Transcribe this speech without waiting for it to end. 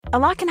A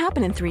lot can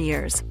happen in 3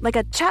 years, like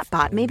a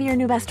chatbot may be your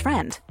new best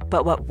friend.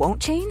 But what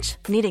won't change?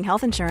 Needing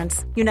health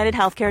insurance. United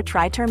Healthcare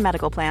Tri-Term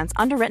Medical Plans,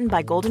 underwritten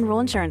by Golden Rule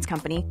Insurance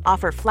Company,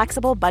 offer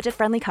flexible,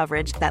 budget-friendly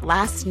coverage that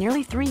lasts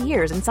nearly 3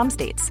 years in some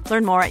states.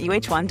 Learn more at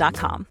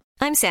uh1.com.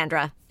 I'm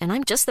Sandra, and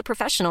I'm just the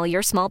professional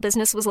your small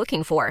business was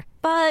looking for.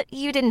 But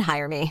you didn't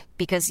hire me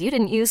because you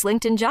didn't use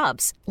LinkedIn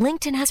Jobs.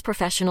 LinkedIn has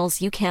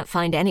professionals you can't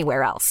find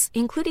anywhere else,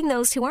 including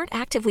those who aren't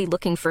actively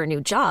looking for a new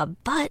job,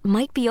 but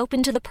might be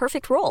open to the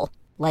perfect role,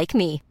 like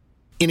me.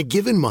 In a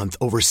given month,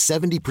 over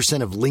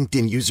 70% of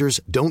LinkedIn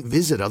users don't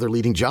visit other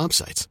leading job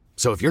sites.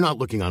 So if you're not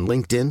looking on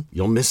LinkedIn,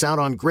 you'll miss out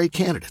on great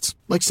candidates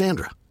like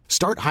Sandra.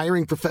 Start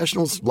hiring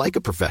professionals like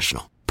a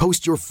professional.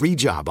 Post your free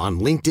job on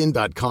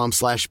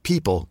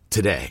linkedin.com/people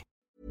today.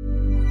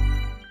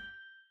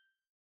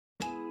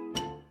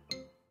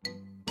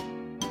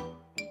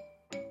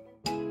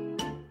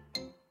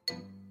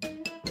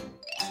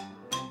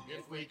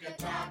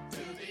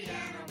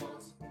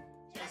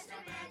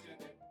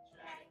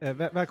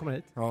 Välkommen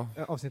hit. Ja.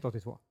 Avsnitt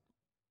 82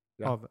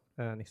 Ja. av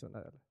Nisse och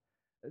Nörd.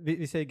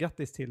 Vi säger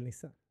grattis till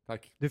Nisse.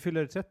 Tack. Du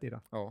fyller 30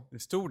 idag. Ja. Det är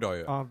stor dag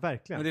ju. Ja,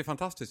 verkligen. Men det är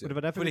fantastiskt ju. Och det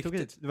var därför På vi tog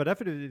riktigt. hit. Det var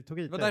därför du tog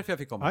hit. Det var därför jag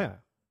fick komma. Ja.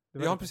 Det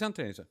var Jag har en present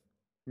till dig Nisse.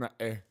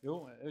 Nej.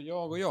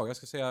 Jo, jag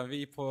ska säga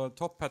vi på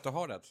Top Hat och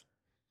Hardet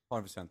har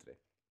en present till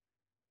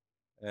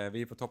dig.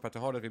 Vi är på Top Hat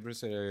och Hardet, vi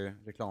producerar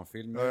ju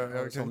reklamfilmer.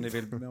 Jag så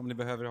kan- om ni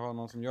behöver ha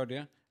någon som gör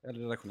det. Eller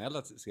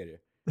redaktionella serier.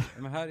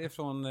 Men här är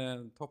från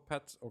Top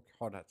Hat och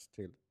Hard Hat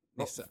till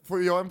Nisse.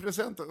 Får jag en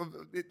present?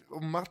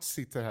 Och Mats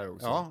sitter här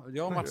också. Ja,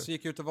 jag och Mats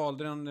gick ut och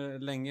valde den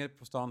länge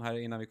på stan här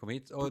innan vi kom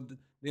hit. Och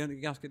det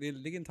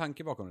ligger en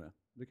tanke bakom det.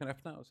 Du kan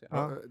öppna och se.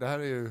 Ja, det här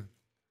är ju...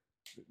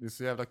 Det är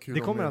så jävla kul. Det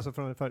kommer alltså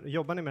från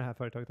jobbar ni med det här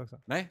företaget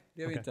också? Nej,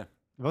 det gör vi Okej. inte.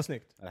 Det var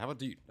snyggt. Det här var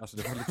dyrt. Alltså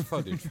det var lite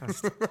för dyrt.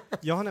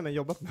 Jag har nämligen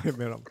jobbat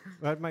med dem.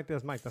 Jag har märkt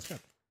deras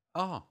marknadschef.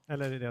 Aha.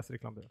 Eller deras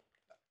reklambyrå.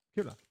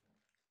 Kul då?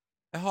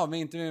 Jaha, men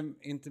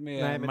inte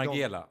med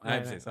Margiela.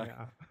 Nej, precis.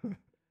 Ja.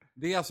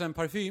 Det är alltså en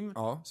parfym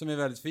Ja. som är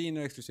väldigt fin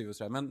och exklusiv och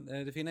sådär. Men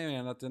det fina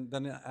är att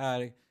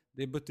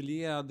det är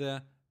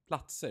buteljerade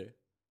platser.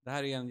 Det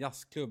här är en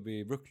jazzklubb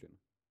i Brooklyn.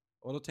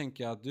 Och då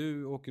tänker jag att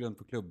du åker runt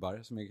på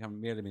klubbar som är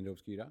mer eller mindre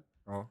obskyra.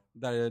 Ja.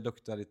 Där det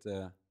luktar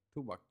lite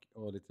tobak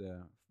och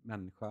lite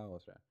människa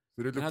och sådär.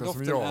 Så det Den här luktar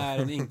som doften jag. är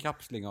en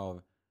inkapsling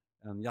av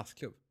en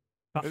jazzklubb.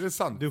 Är det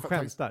sant? Du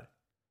skämtar.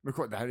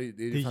 Men det här är,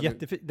 Det är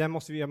jättefint.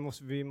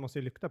 Vi måste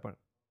ju lukta på den.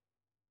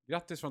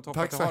 Grattis från Top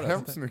Tack Hat så och Hardet.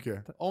 hemskt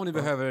mycket. Om ni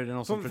behöver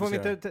någon som Får vi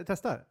producerar. inte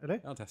testa,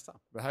 eller? Ja, testa.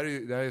 Det här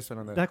är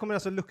spännande. Det här kommer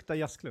alltså lukta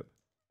jazzklubb.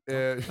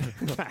 Det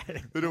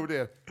Nej.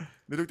 roliga är,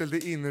 det luktar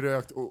lite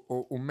inrökt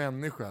och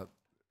människa. Och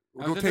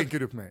Ja, då det tänker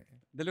du på mig.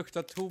 Det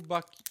luktar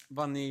tobak,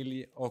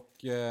 vanilj och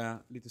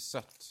lite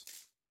sött.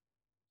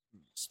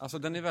 Alltså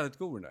den är väldigt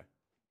god den där.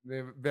 Det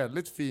är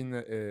väldigt fin,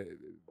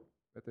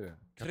 vet du det?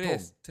 Kartong.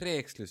 Tre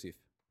exklusiv.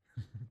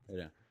 Är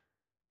det.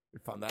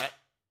 Fan, nej.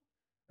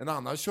 En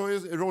annan kör ju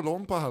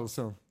roll-on på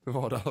halsen. Det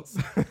var det alltså.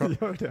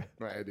 Gör det?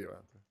 Nej, det gör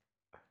jag inte.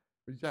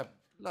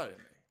 Jävlar i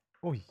mig.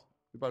 Oj.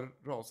 Det bara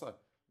rasar.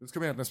 Nu ska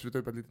man egentligen spruta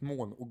upp ett litet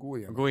moln och gå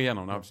igenom. Gå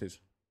igenom, ja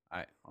precis.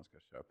 Nej, man ska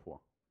köra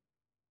på.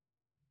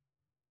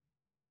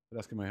 Det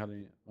där ska man ju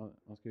heller,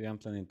 man ska ju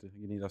egentligen inte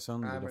gnida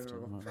sönder Nej,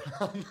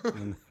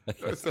 doften.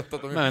 Jag har sett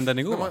att de... Men den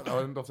är god.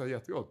 Ja, den doftar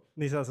jättegott.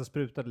 Nisse alltså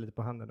sprutade lite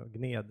på handen och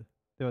gned.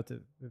 Det var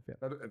typ fel.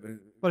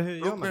 Hur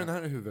gör Upp man med den det?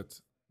 här i huvudet.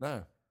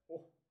 Där.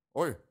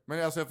 Oj,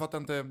 men alltså jag fattar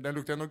inte. Den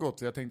luktar ändå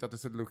gott. Jag tänkte att det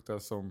skulle lukta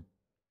som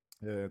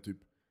typ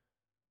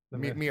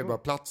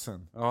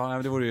Medborgarplatsen. Ja, nej,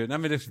 men det vore ju, nej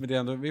men det är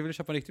ändå, vi vill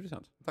köpa en riktig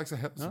present. Tack så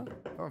hemskt.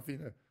 Fan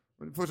fin.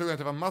 Första gången jag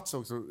träffade Mats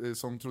också,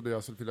 som trodde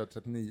jag skulle fylla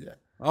 39.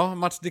 Ja,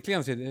 Mats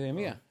Dicklén är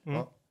med.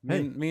 Ja.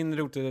 Min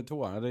rote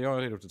 2, eller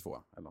jag är rote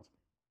 2 eller något.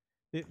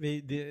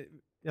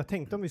 Jag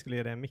tänkte om vi skulle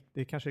ge dig en mick.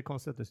 Det kanske är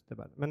konstigt att du sitter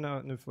där. Men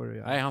nu får du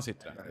göra. Nej, han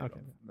sitter där.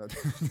 Okej.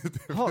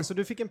 Jaha, så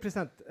du fick en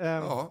present.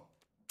 Ja,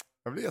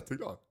 jag blev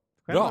jätteglad.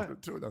 Själv? Bra.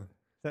 Jag tror den.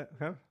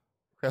 Själv?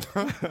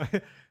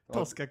 Själv?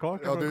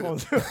 Toskakaka Ja, från du-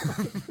 Konsum.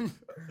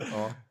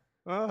 Ja.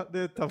 Ja,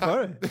 det tar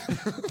för dig.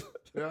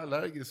 Jag är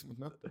allergisk mot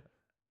nötter.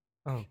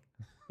 Ja.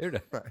 Är du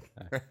det?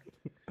 Nej.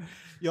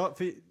 Ja,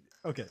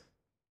 okej.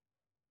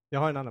 Jag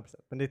har en annan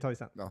present, men det tar vi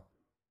sen. Ja.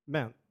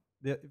 Men,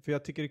 för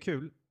jag tycker det är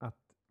kul att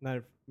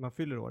när man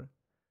fyller år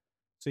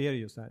så är det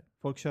ju så här.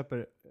 Folk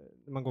köper,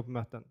 när man går på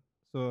möten,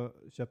 så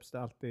köps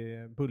det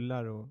alltid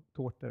bullar och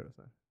tårtor och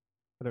så här.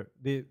 Eller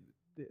hur?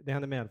 Det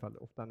händer mig i alla fall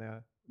ofta när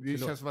jag Det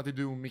fyller år. känns som att det är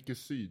du och Micke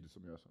Syd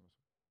som gör så.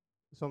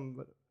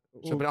 Som...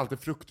 Köper alltid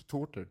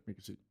frukttårtor,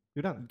 Micke Syd.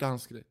 Gjorde han?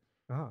 Dansk grej.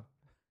 Jaha.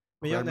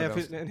 Men jag, när jag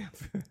Skärmen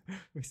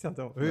visste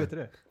inte om. Hur heter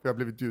det? Jag har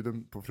blivit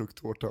bjuden på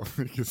frukttårta av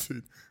Micke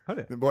Syd. Har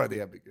det? Det är bara det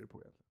jag bygger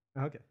på egentligen.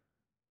 Ja, okej.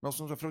 Någon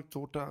som sa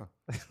frukttårta.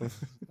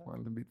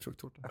 En bit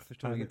frukttårta. Jag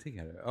förstår ingenting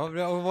här.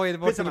 Ja, och vad är det,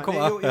 vart ska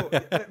Skitsamma. du komma?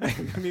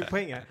 Jo, min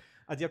poäng är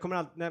att jag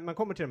kommer när man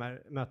kommer till de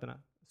här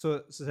mötena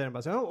så säger de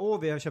bara så här,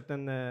 åh, vi har köpt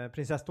en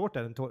prinsesstårta,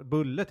 en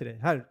bulle till dig.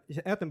 Här,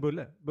 ät en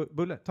bulle.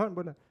 Bulle, ta en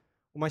bulle.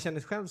 Och man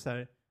känner själv så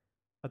här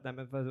att nej,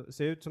 men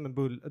ser ut som en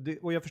bulle.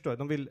 Och jag förstår,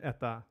 de vill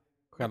äta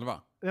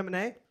Själva? Ja, men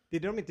nej, det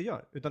är det de inte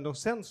gör. Utan de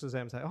sen så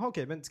säger de så här, jaha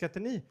okej, men ska inte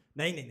ni?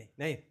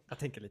 Nej, jag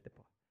tänker lite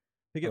på.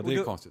 Ja, det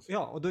är konstigt.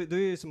 Ja, och då är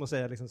det som att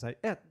säga liksom så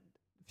här,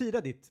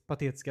 fira ditt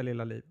patetiska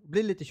lilla liv.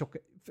 Bli lite tjock.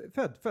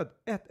 Född.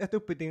 Ät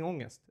upp i din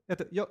ångest.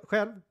 Jag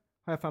själv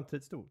har jag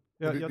framtidstro.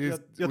 Jag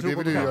tror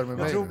på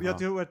mig. Jag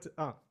tror att,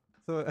 ja.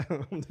 Så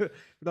om du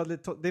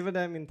det är väl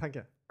där min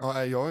tanke.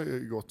 Ja, jag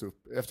har gått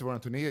upp. Efter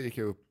våran turné gick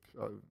jag upp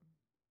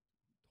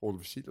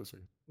 12 kilo. Så.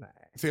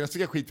 Nej. Senast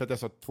fick jag skit för att jag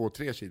sa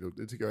 2-3 kilo.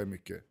 Det tycker jag är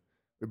mycket.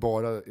 Det är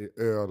bara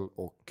öl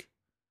och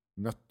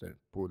nötter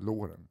på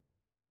låren.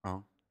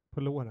 Ja.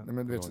 På låren?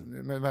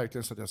 Nej, men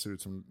verkligen så att jag ser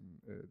ut som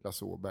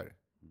Lasse Åberg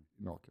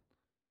naken.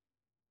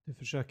 Du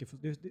försöker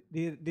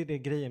det är det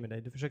grejen med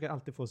dig. Du försöker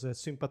alltid få så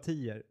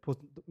sympatier på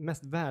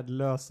mest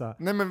värdelösa.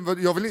 Nej, men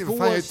jag vill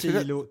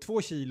inte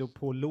 2 kilo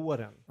på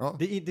låren. Ja.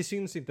 Det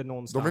syns inte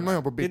någonstans. De vill man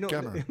ha på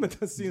bickarna. Men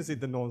det syns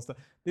inte någonstans.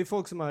 Det är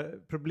folk som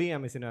har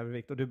problem med sin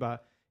övervikt och du bara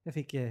jag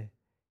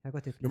har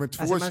gått upp. Ja, men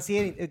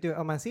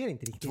man ser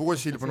inte riktigt. 2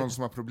 kilo på någon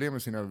som har problem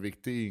med sin övervikt,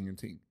 det är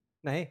ingenting.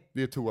 Nej.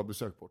 Det är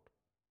toabesök bort.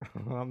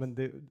 Ja, men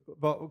det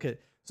var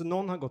okej. Så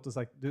någon har gått och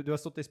sagt du har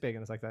stått i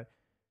spegeln och sagt så här.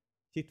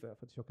 Shit vad jag har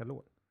fått tjocka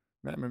lår.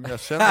 Nej, men jag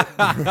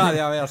känner...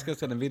 jag ska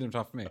se den bilden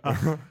framför mig.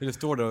 Det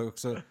står där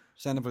också,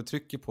 känner på det,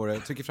 trycker på det,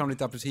 trycker fram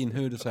lite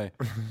apelsinhud och så här.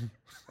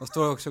 Och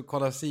står också och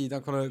kollar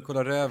sidan,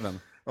 kollar röven.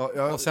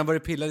 Och sen börjar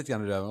det pilla lite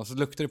grann i röven och så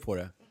luktar det på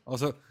det. Och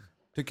så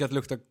tycker jag att det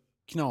luktar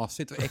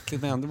knasigt och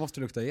äckligt, men ändå måste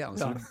det lukta igen.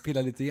 Så du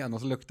pillar lite igen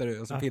och så luktar det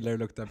och så pillar det,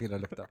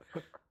 luktar.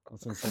 Och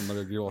sen somnar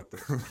du och gråter.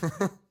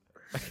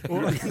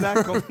 Och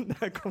när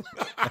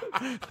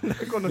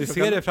kom du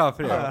ser det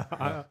framför dig.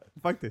 Ja,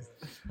 faktiskt.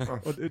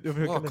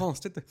 Och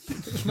konstigt.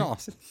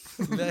 Knasigt.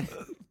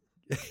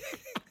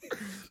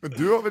 Men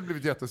du har väl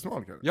blivit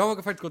jättesmal kanske? Jag har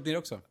faktiskt gått ner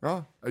också.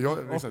 Ja,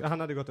 han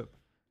hade gått upp.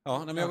 Ja,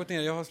 nej, men jag har gått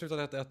ner. Jag har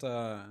slutat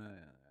äta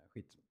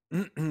skit.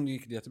 Det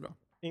gick jättebra.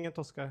 Ingen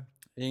toskar?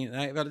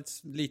 Nej,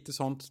 väldigt lite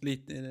sånt.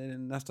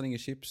 Nästan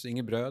inget chips,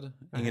 inget bröd,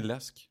 ingen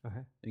läsk,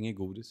 ingen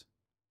godis.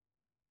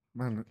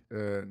 Men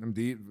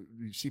det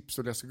är, chips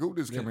och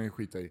läskgodis kan man ju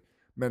skita i.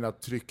 Men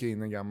att trycka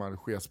in en gammal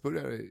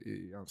skesburgare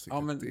i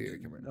ansiktet,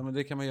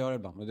 det kan man göra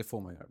ibland. Men det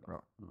får man göra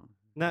ibland.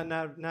 Ja.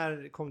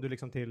 När kom du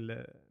liksom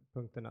till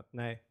punkten att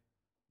nej?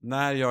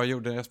 När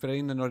jag spelade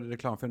in en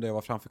reklamfilm där jag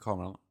var framför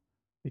kameran.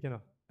 Vilken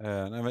då?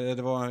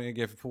 Det var en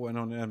grej på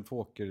en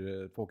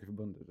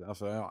pokerförbund.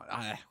 Alltså,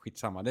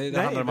 skitsamma. Det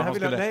handlar om att man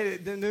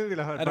skulle... nu vill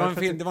jag höra.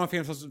 Det var en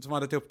film som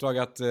hade ett uppdrag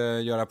att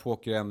göra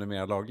poker ännu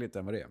mer lagligt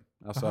än vad det är.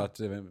 Alltså att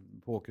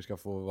poker ska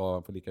få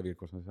vara på lika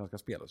villkor som svenska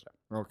spel och sådär.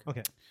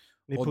 Okay.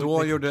 Och då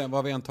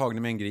var vi en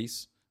tagning med en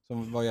gris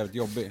som var jävligt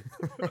jobbig.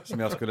 Som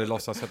jag skulle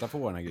låtsas sätta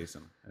på den här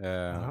grisen.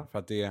 För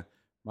att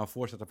man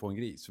får sätta på en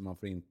gris, för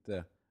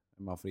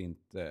man får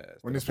inte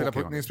och ni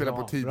spelar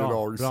på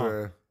tidelags...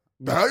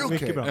 Det här är okej.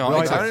 Mycket bra.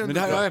 Ja, exakt. Men det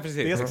här är precis.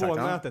 Det är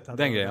spårmötet.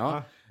 Den grejen,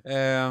 ja.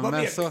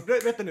 Men så...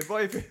 Vet du nu,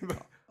 vad är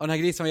den här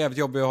grisen var jävligt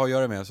jobbig att ha att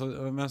göra med.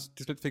 Men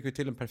till slut fick vi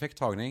till en perfekt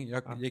tagning.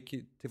 Jag gick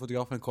till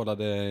fotografen och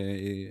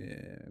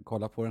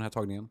kollade på den här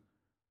tagningen.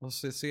 Och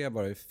så ser jag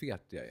bara hur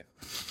fet jag är.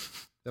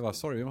 Det var,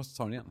 sorry, vi måste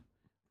ta den igen.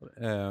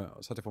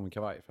 Och satte på min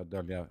kavaj för att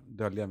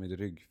dölja mitt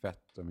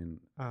ryggfett och min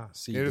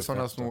sidofett. Är det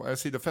sådana små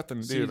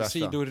sidofetten? Det är det värsta.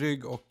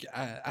 Sidorygg och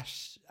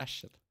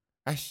arsel.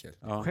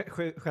 Ja.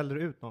 Skällde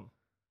du ut någon?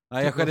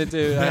 Nej, jag skällde inte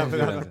ut.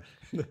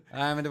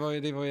 Nej, men det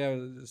var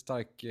en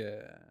stark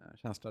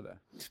känsla där.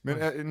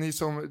 Men ni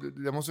som,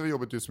 jag måste ha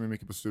jobbat ut som är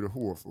mycket på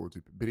Sturehof och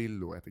typ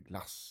Brillo och äter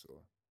glass.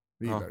 Och,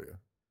 det gillar du?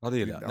 Ja, det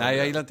gillar jag. Nej,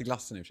 jag gillar inte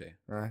glassen i och för sig.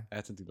 Nej. Jag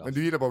äter inte glass. Men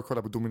du gillar bara att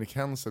kolla på Dominic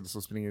Hensel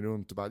som springer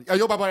runt och bara, jag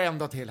jobbar bara en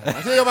dag till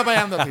här. Jag jobbar bara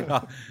en dag till.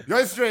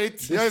 Jag är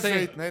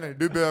straight. Nej,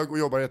 du bög och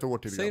jobbar ett år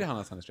till. Säger han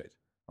att han är straight?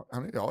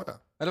 Ja.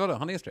 Eller vadå?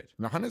 Han är straight?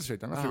 Nej, han är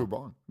straight. Han har 4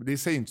 barn. Men det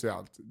säger inte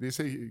allt. Det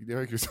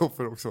har ju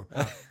Kristoffer också.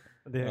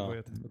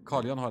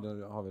 Carl-Jan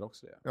har väl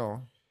också det?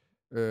 Ja.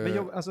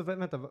 Men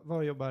vänta,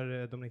 var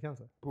jobbar Dominic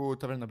Hensel? På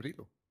Taverna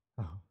Brillo.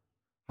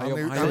 Han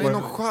är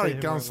någon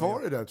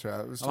charkansvarig där, tror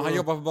jag. Han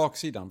jobbar på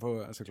baksidan,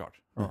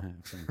 såklart. Ja.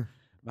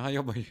 Men han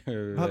jobbar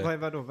ju... Vadå?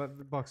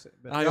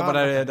 Han jobbar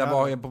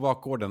där på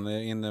bakgården,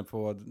 inne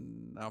på,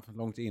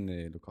 långt in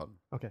i lokalen.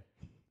 Okej.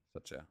 Så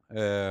att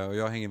säga. Och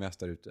jag hänger mest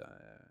där ute.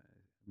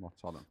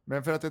 Matsalen.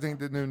 Men för att jag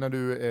tänkte nu när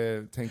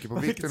du tänker på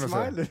vikten och så.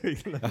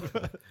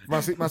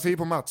 Man ser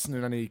på Mats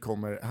nu när ni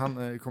kommer.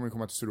 Han kommer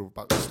komma till Sturehof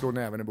och slå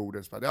näven i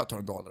bordet. Så bara, jag tar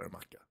en dollar och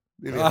macka.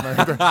 Det vet man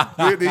inte.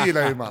 Det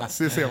gillar ju Mats.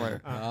 Det ser man ju.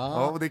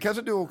 Ja, och det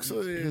kanske du också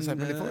är,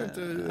 men det får du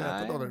inte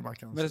äta dollar i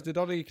mackan. Men det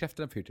dollar är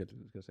kräftorna pyrt till,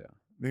 ska jag säga.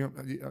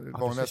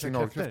 Vanliga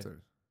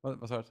signalkräftor.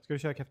 Vad sa du? Ska du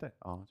köra kräftor?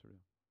 Ja, jag tror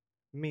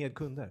det. Med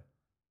kunder?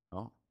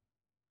 Ja.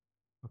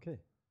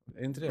 Okej.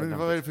 Är inte det? Men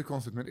vad är det för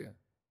konstigt med det?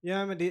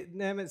 Ja,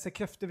 men så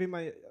kräftor vill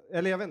man,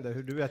 eller jag vet inte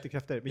hur du äter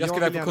kräftor. Jag ska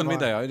väl på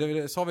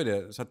kundmiddag, sa vi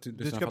det? Så att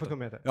du ska på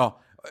kundmiddag?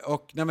 Ja,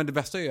 och men det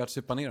bästa är ju att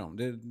supa ner dem.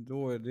 Det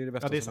är det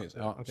bästa som finns.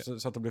 Ja, okay.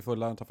 Så att de blir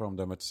fulla, tar för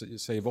omdömet,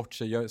 säger bort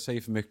sig,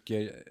 säger för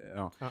mycket.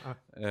 Ja.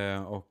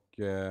 Och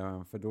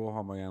för då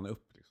har man ju en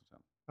upp. Liksom, sen.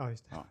 Ja,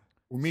 just det. Ja.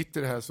 Och mitt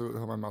i det här så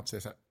har man Mats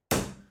säger så här,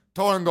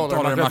 ta en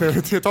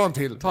dollar, ta en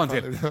till.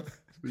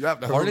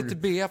 Jävla Har du hungrig. lite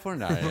bea på den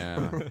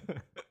där?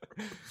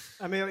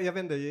 Nej, men jag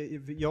vet inte,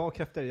 jag och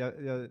kräftor,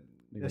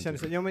 jag känner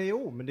så, ja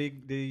men men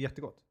det är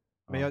jättegott.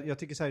 Men jag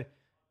tycker så här,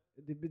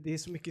 det är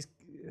så mycket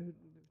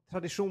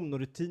tradition och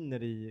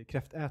rutiner i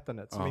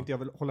kräftätandet som inte jag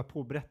vill hålla på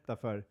och berätta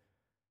för.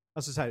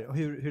 Alltså så här,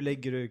 hur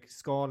lägger du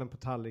skalen på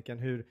tallriken?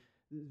 Hur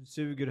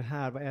suger du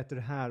här? Vad äter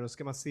du här? Och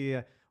ska man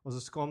se, och så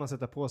ska man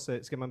sätta på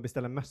sig, ska man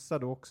beställa mössa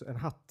då också? En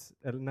hatt?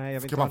 Eller nej,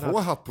 jag vet ska inte. man få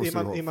hatt på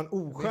Sturehof? Är man Jag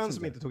oskön vet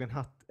som inte. inte tog en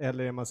hatt?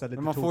 Eller är man så här lite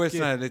Men man får ju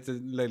sån här lite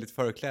löjligt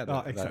förkläde.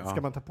 Ja, exakt.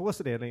 Ska man ta på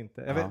sig det eller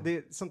inte? Jag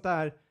vet, sånt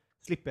där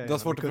slipper jag. Du har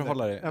svårt att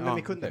förhålla dig. Ja, men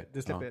med kunder. okej.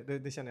 Det slipper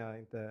jag. Det känner jag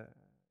inte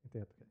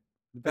helt okej.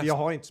 Bäst- Jag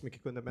har inte så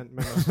mycket kunder, men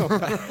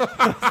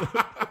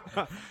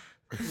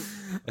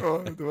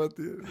Ja, det var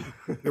inte...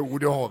 Jo,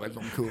 du har väl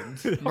någon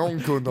kund. Någon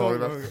kund har du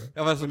väl. Ja,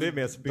 men alltså, det är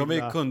mer Sibylla. de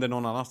är ju kunder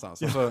någon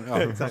annanstans. Alltså,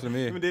 Exakt. så de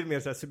är, Men det är mer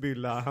såhär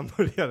Sibylla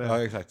hamburgare.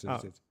 ja, exakt. Ja.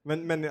 Precis.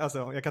 Men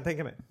alltså, jag kan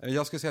tänka mig.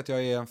 Jag skulle säga att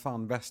jag är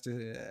fan bäst,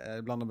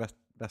 bland de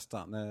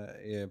bästa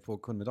på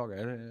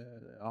kundmiddagar.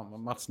 Ja,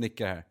 Mats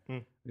nickar här.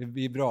 Mm.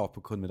 Vi är bra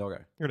på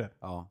kundmiddagar. Hur det?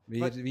 Ja,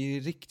 vi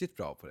är riktigt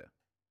bra på det.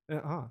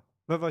 Jaha.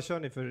 Vad kör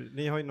ni för?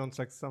 Ni har ju någon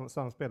slags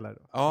samspel där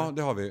då. Ja,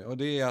 det har vi. Och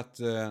det är att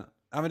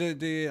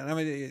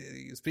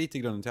sprit är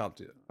grunden till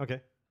allt.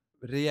 Okej.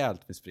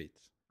 Rejält med sprit.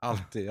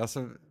 Alltid.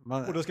 Alltså,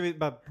 Och då ska vi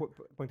bara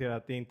poängtera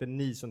att det är inte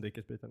ni som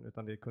dricker spriten,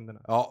 utan det är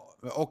kunderna. Ja,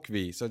 och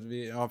vi. Så att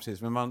ja,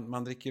 precis. Men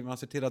man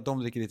ser till att de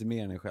dricker lite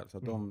mer än en själv. Så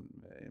att de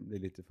blir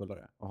lite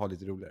fullare och har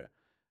lite roligare.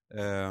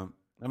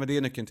 Ja, men det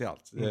är nyckeln till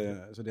allt. Så det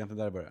är egentligen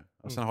där det börjar.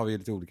 Och sen har vi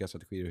lite olika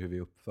strategier hur vi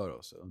uppför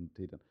oss under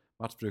tiden.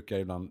 Mats brukar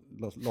ibland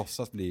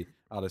låtsas bli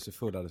alldeles för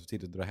full, alldeles för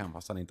tidigt att dra hem,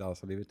 fast han inte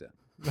alls har blivit det.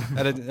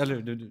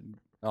 eller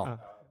ja.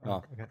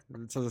 Okay.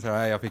 Så säger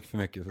jag, jag fick för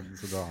mycket,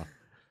 så drar han.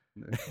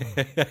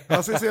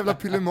 Han ser så jävla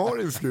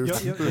pillemarisk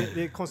ut.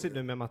 Det är konstigt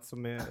nu med Mats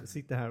som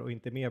sitter här och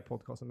inte är med i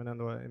podcasten, men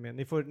ändå är med.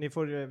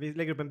 Vi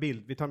lägger upp en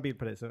bild, vi tar en bild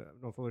på dig så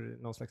de får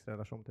någon slags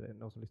relation till dig,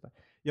 någon som lyssnar.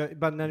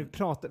 När vi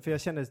pratar, för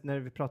jag känner när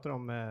vi pratar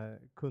om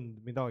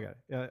kundmiddagar,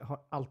 jag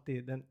har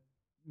alltid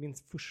min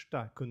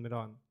första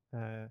kundmiddagen,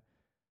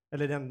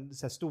 eller den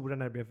så här stora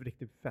när det blev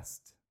riktigt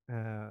fest,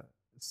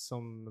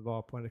 som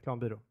var på en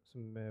reklambyrå.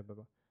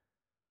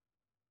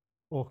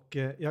 Och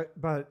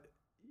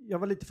jag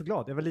var lite för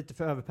glad, jag var lite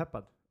för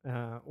överpeppad.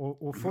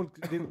 Och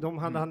folk, de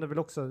hade väl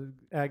också,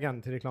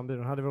 ägaren till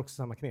reklambyrån hade väl också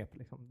samma knep.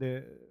 Liksom.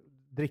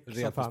 Drick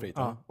som fan. Sprit,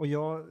 ja. Och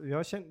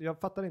jag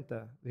fattade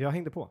inte, jag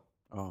hängde på.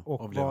 Ja,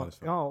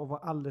 Och var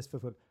alldeles för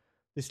full.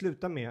 Det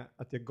slutade med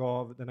att jag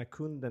gav den här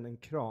kunden en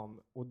kram.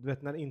 Och du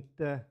vet när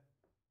inte...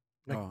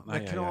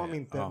 När kram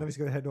inte... När vi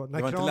ska här då, när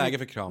det var kram, inte läge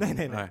för kram.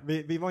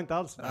 Nej. Vi var inte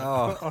alls där.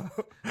 Ja.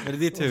 Men det är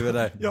ditt huvud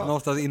där. Ja.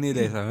 Någonstans inne i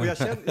dig. Så. Och jag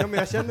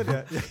känner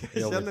det.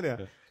 Jag känner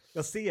det.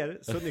 Jag ser,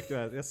 så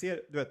nykter jag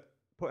ser, du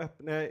vet,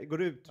 när jag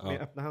går ut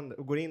med öppna händer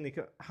och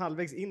går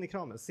halvvägs in i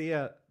kramen, ser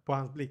jag på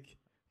hans blick.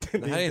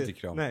 Det här är inte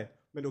kram. Nej,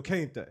 men då kan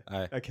jag inte.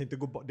 Nej. Jag kan inte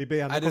gå bort. Det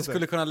blir ändå Du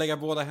skulle kunna lägga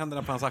båda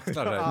händerna på hans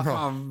axlar. Där.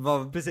 Fan,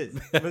 vad...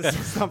 Precis. Men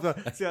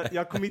så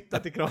jag committar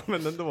till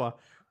kramen ändå.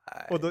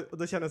 Och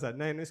då känner jag så här,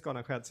 nej nu ska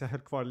han själv, så jag höll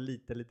kvar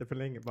lite för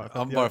länge bara för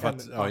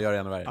att göra det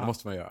ännu värre. Det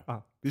måste man göra.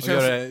 Ja. Det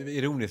känns... göra det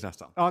ironiskt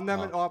nästan. Ja, nej,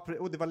 men,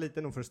 och det var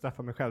lite nog för att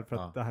straffa mig själv för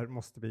att det här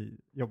måste bli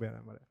jobbigare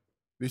än vad det är.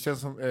 Det känns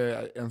som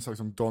en sak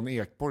som Dan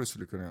Ekborg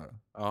skulle kunna göra.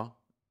 Ja.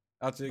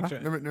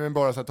 Men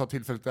bara så att ta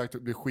tillfället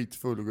att bli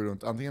skitfull och gå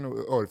runt. Antingen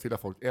och örfila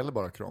folk eller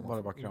bara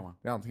krama. Bara krama.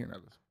 Det är antingen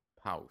eller.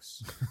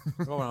 Paus.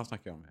 Vad var det han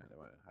snackade om? Det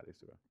var en härlig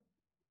historia.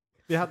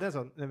 Vi hade en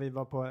sån när vi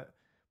var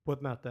på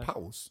ett möte.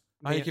 Paus?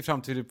 Han gick ju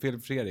fram till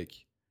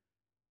Fredrik.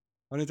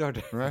 Har ni inte hört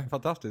det? Nej.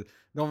 Fantastiskt.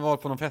 De var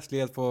på någon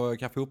festlighet på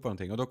Café Opera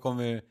någonting. Och då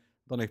kom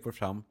Dan Ekborg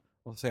fram.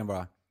 Och så säger han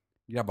bara,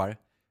 grabbar,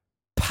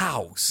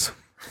 paus!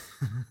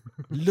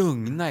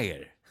 Lugna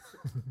er.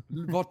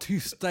 Var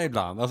tysta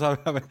ibland. Alltså,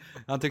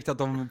 han tyckte att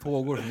de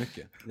pågår för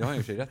mycket. Det har han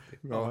ju sig rätt i.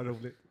 Ja, vad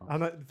roligt.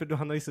 Han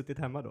har ju suttit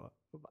hemma då.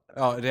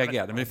 Ja,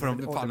 reagerade. Men det får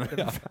de fan...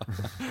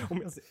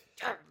 Om jag ser...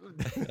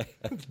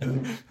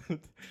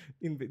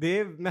 Det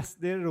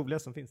är det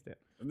roligaste som finns det.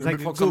 Men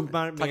folk som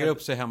taggar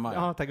upp sig hemma.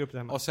 Ja, taggar upp sig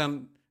hemma. Och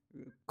sen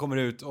kommer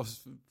ut och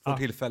får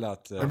tillfälle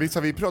att... Men visst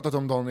har vi pratat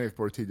om Dan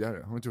Ekborg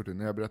tidigare? Har vi inte gjort det?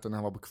 När jag berättade när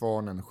han var på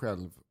Kvarnen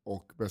själv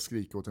och började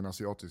skrika åt en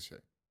asiatisk tjej.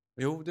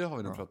 Jo, det har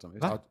vi nog pratat om.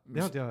 Va? Det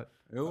har inte jag hört.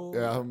 Jo.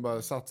 Ja, han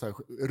bara satt så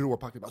här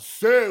råpackad. Bara,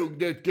 sug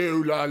det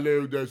gula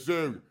luder,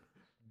 sug!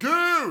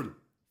 Gul!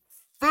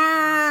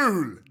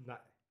 Ful! Nej.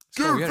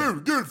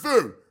 Gul,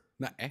 ful!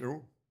 Nej.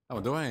 Jo. Ja,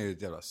 men då är han ju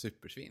ett jävla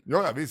supersvin.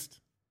 Ja,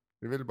 visst.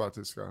 Vi vill bara att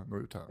det ska nå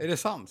ut här. Är det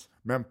sant?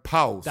 Men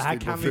paus. Det här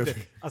kan vi inte...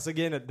 Alltså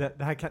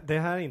det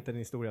här är inte en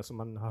historia som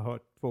man har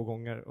hört 2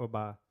 gånger och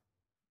bara...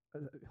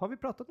 Har vi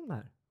pratat om det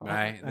här?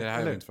 Nej, det här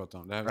har vi inte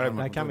pratat om. Det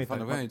här kan vi inte.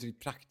 Då var han ju ett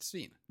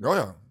praktsvin.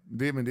 Ja.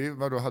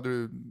 Vadå, hade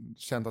du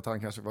känt att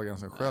han kanske var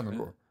ganska skön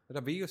ändå?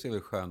 Rabios är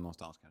väl skön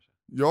någonstans kanske?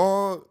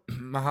 Ja,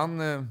 men han...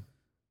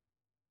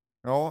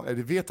 Ja,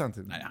 det vet jag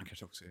inte. Nej, han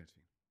kanske också är ett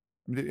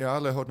fin. Jag har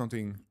aldrig hört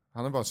någonting.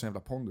 Han har bara så jävla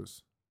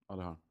pondus. Ja,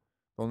 det har han.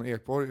 Dan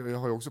Ekborg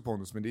har ju också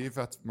pondus, men det är ju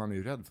för att man är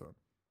ju rädd för honom.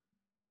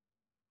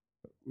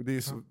 Och det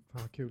är så... Fan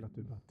vad kul att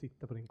du bara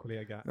tittar på din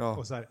kollega Ja.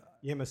 och så här,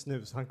 ge mig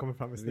snus, han kommer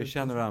fram i snus. Vi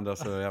känner varandra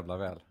så jävla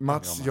väl.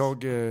 Mats, jag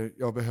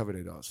behöver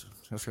dig idag alltså.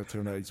 Jag ska till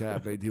de där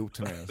jävla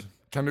idioterna. Alltså.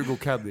 Kan du gå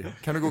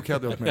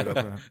caddy åt mig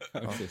då?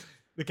 Ja.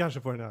 Du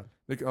kanske får en öl.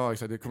 Ja,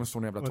 exakt. Det kommer stå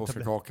en jävla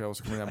Tosca-kaka och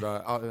så kommer en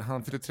jävla...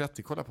 Han fyller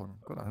 30, kolla på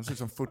honom. Kolla, han ser ut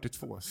som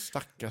 42.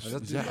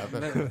 Stackars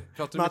jävel.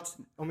 Mats,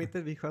 om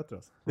inte vi sköter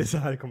oss. Det är så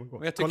här det kommer gå.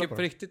 Och jag tycker på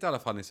riktigt i alla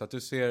fall, Nisse, att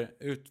du ser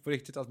ut på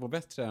riktigt att må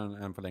bättre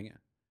än på länge.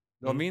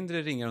 Du har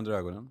mindre ringar under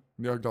ögonen.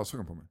 Jag har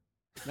glasögon på mig.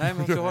 Nej,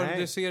 men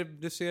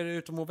du ser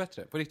ut att må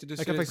bättre. På riktigt, du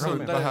ser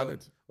sundare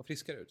och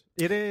friskare ut.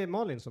 Är det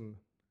Malin som...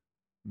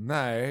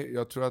 Nej,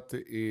 jag tror att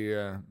det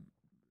är...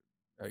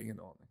 Jag har ingen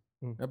aning.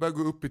 Jag börjar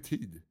gå upp i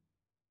tid.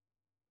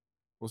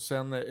 Och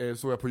sen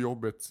såg jag på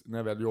jobbet när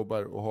jag väl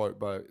jobbar och har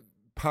bara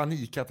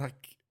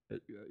panikattack.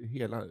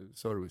 Hela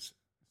service.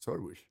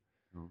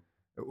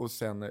 Och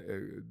sen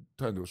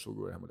tar jag en dusch och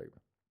går hem och lägger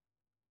mig.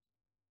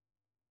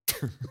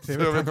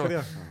 Trevligt, tack för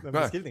det. Den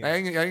beskrivningen.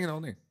 Nej, jag har ingen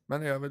aning.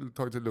 Men jag har väl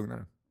tagit det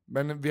lugnare.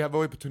 Men vi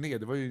var ju på turné,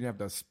 det var ju en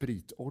jävla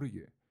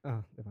spritorgie.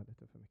 Ja, det var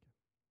lite för mycket.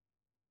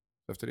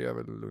 Efter det är jag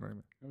väl lugnare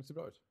med. Det ser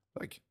bra ut.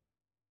 Tack.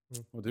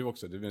 Och du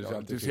också. Du ser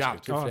alltid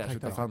fräsch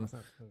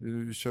ut.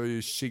 Du kör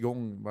ju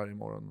qigong varje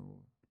morgon och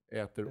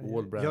äter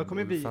all brand. Jag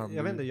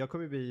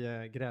kommer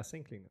bli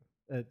gräsänkling nu.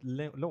 Ett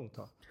långt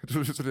tag. Jag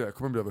tror det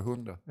kommer bli över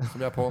 100.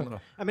 Som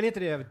japanerna. Nej, men inte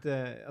det.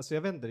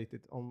 Jag vet inte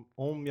riktigt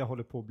om jag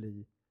håller på att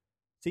bli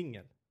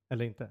singel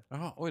eller inte.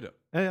 Jaha, oj då.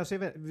 Alltså,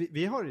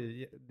 vi har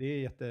det är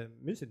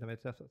jättemysigt när vi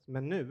träffas.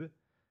 Men nu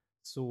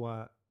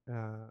så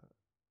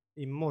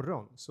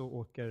imorgon så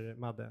åker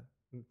Madde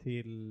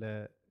till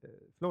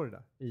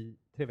Florida i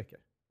 3 veckor.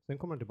 Sen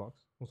kommer hon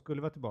tillbaks. Hon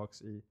skulle vara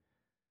tillbaks i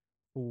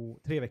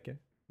 3 veckor.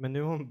 Men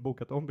nu har hon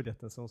bokat om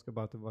biljetten så hon ska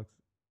bara tillbaks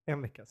 1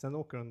 vecka. Sen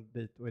åker hon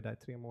dit och är där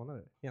 3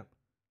 månader igen.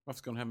 Varför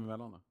ska hon hem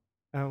emellan då?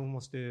 Hon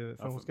måste ju,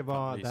 för hon ska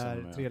vara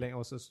där 3 länge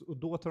och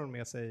då tar hon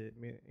med sig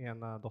med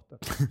ena dotter.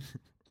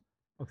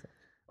 Okay.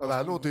 Och det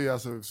här låter ju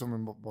alltså som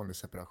en vanlig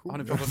separation. Har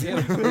ni pratat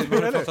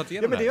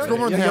igenom det? Ska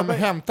hon hem och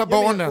hämta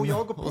barnen? Och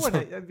jag går på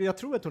det. Jag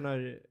tror att hon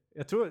är...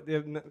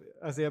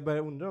 Jag börjar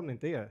undra om det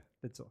inte är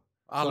lite så.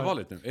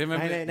 Allvarligt nu?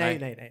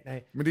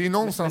 Nej. Men det är ju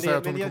någonstans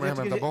att hon kommer hem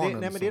och hämta barnen.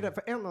 Nej, men det är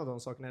därför en av de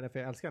sakerna är därför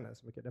jag älskar henne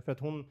så mycket. Därför att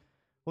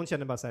hon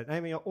känner bara så här,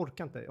 nej men jag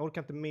orkar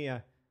inte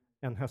med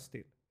en höst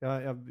till.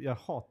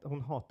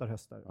 Hon hatar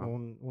höstar. Ja. Och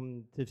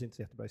hon trivs inte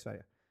så jättebra i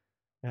Sverige.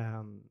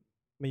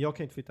 Men jag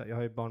kan inte flytta. Jag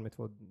har ju barn med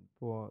två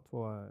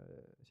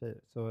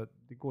tjejer. Så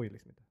det går ju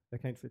liksom inte.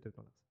 Jag kan inte flytta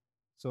utomlands.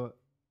 Så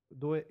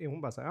då är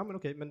hon bara så här, ja men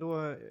okej, men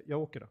då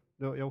jag åker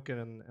då. Jag åker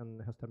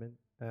en hösttermin.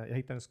 Jag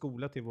hittar en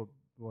skola till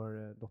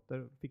vår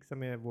dotter. Fixar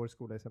med vår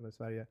skola i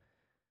Sverige.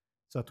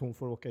 Så att hon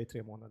får åka i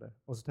 3 månader.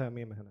 Och så tar jag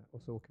med henne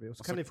och så åker vi. Och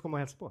så kan ni få komma och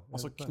hälsa på.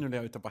 Och så knullar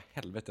jag utav på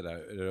helvete där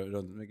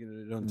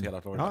runt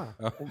hela Florida.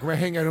 Ja. Och kommer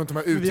hänga runt de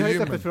här utegymmen. Vi har ju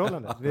ett öppet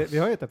förhållande. Vi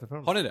har ju ett öppet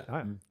förhållande. Har ni det?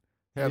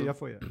 Ja. Jag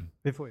får ju.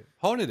 Vi får ju.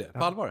 Har ni det? På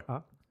allvar?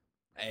 Ja.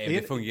 Nej,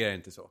 det fungerar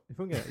inte så. Det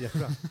fungerar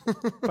jättebra.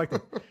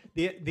 Faktiskt.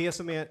 Det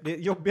som är det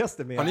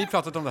jobbigaste med... Har ni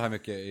pratat om det här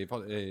mycket i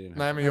den här?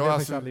 Nej, men jag har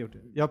faktiskt aldrig gjort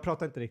det. Jag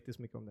pratar inte riktigt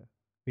så mycket om det.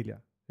 Vill jag.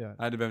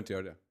 Nej, du behöver inte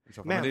göra det.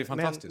 Men det är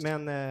fantastiskt.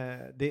 Men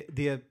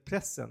det är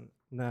pressen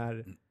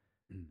när...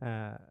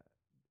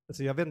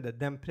 alltså jag vet inte,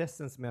 den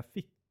pressen som jag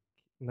fick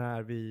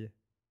när vi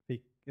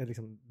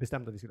liksom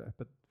bestämde att vi skulle ha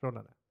öppet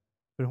förhållande.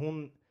 För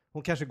hon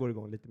kanske går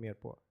igång lite mer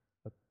på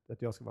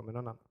att jag ska vara med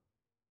någon annan.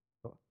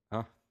 Så.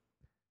 Ja.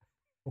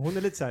 Och hon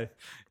är lite så här...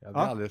 Jag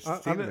blir alldeles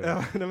still.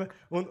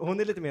 Hon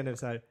är lite mer nu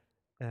så här...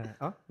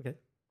 okej.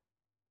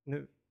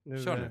 Nu...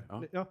 Kör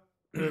nu.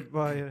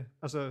 Vad är...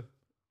 Alltså...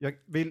 Jag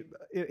vill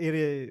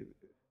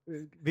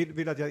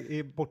att jag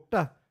är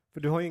borta.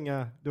 För du har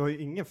ju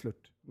ingen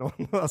flört.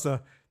 Alltså,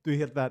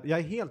 jag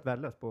är helt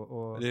värdelös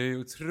på... Det är ju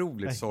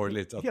otroligt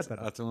sorgligt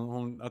att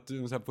hon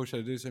så här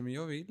pushade. Du säger, men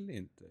jag vill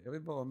inte. Jag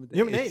vill bara med dig.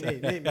 Jo,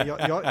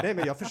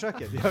 men jag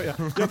försöker. Jag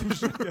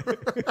försöker.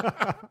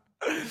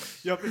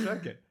 Jag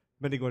försöker.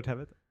 Men det går åt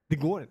helvete. Det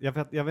går inte. Jag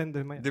vet inte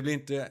hur man gör. Du blir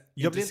inte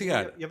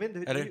intresserad? Jag vet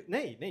inte,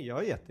 nej, jag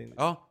är jätteintresserad.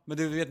 Ja, men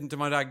du vet inte hur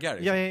man raggar?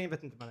 Liksom. Jag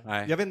vet inte hur man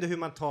raggar. Jag vet inte hur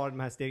man tar de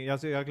här stegen. Jag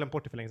har glömt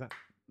bort det för länge sedan.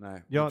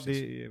 Nej. Ja,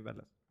 det är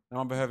väldigt.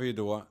 Man behöver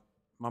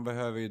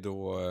ju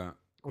då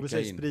och du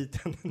säger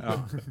spriten.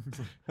 Ja.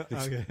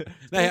 Okay.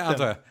 Nej,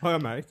 antar jag. Har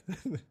jag märkt.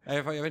 Nej,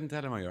 jag vet inte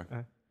heller vad man gör.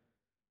 Nej.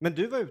 Men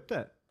du var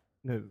ute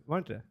nu, var det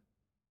inte det?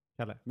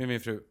 Kalle? Med min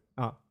fru.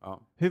 Ja.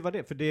 Hur var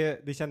det? För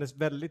det kändes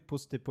väldigt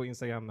positivt på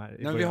Instagram här.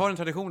 Nej, vi har en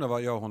tradition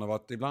av jag och hon har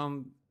varit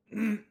ibland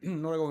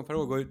några gånger per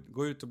år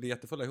gå ut och bli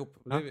jättefulla ihop.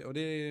 Och det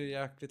är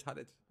jäkligt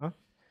härligt. Ja.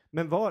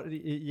 Men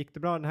gick det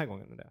bra den här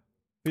gången med det?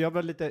 För jag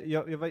var lite...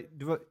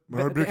 Du var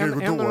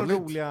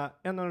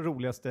en av de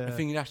roligaste...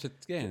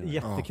 Fingerarslet-grejen?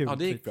 Jättekul. Ja,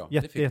 det gick bra.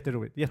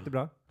 Jätteroligt.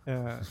 Jättebra.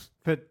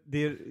 För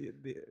det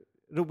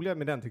roliga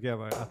med den tycker jag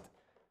var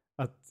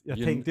att jag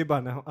tänkte ju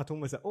bara att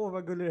hon var så här, åh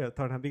vad gullig det är,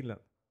 ta den här bilden.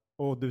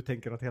 Och du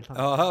tänker något helt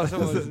annat. Ja, så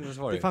var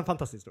det. Det var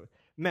fantastiskt roligt.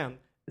 Men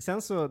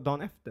sen så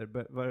dagen efter,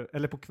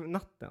 eller på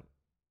natten,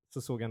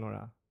 så såg jag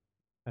några...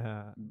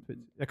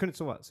 jag kunde inte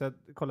sova, så jag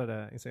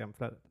kollade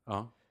Instagram-flödet.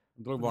 Ja,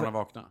 då låg barnen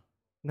vakna.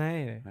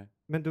 Nej.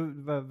 Men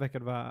du verkar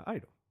vara arg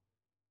då?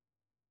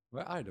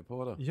 Vad är arg då? På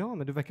vadå? Ja,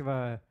 men du verkar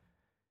vara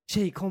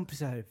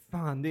tjejkompisar.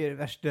 Fan, det är det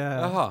värsta.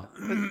 Jaha.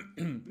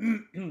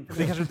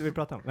 Det kanske inte vill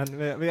prata om.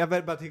 Men jag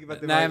bara tycker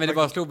att det nej, men det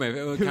bara slog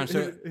mig.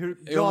 Kanske... hur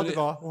glad du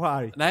var och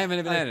arg. Nej,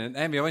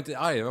 men jag var inte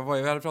arg.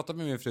 Jag hade pratat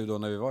med min fru då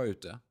när vi var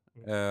ute.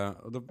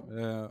 Och då,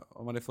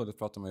 om man är full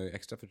pratar man ju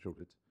extra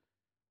förtroligt.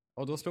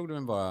 Och då slog det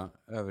mig bara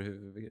över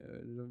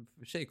hur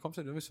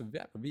tjejkompisar, de är så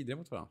jävla vidriga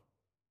mot varandra.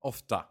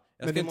 Ofta.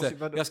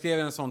 Jag skrev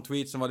en sån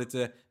tweet som var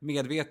lite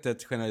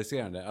medvetet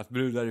generaliserande. Att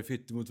brudar är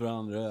fitt mot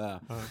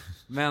varandra.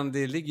 Men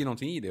det ligger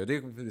någonting i det. Och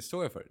det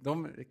står jag för.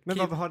 Men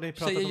vad har ni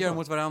pratat tjejer om gör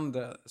mot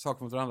varandra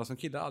saker mot varandra som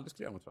killar aldrig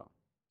skulle göra mot varandra.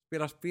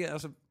 Spelar spel,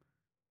 alltså...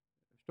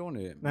 Förstår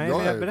ni? Nej, men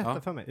jag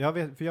berättar för mig. Jag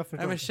vet, för jag förstår.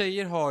 Nej, men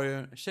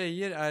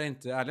tjejer är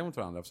inte ärliga mot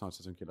varandra på samma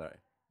sätt som killar är.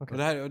 Okay. Och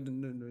det här,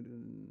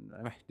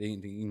 det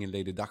är ingen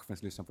Lady Duckman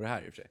som lyssnar på det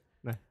här i och för sig.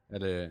 Nej.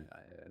 Eller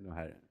de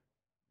här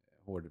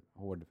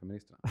hård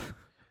feministerna.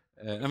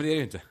 Nej, men det är det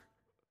ju inte.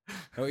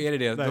 Och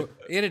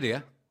är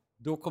det,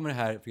 då kommer det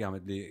här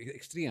programmet bli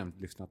extremt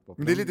lyssnat på.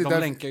 Men det är lite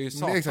länkar ju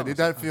satan. Det är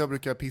därför jag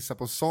brukar pissa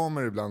på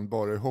samer ibland,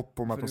 bara i hopp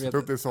om att de sätter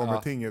upp det i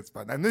samertinget.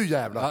 Nej, nu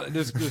jävlar. Ja,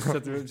 du sätter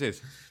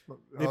precis.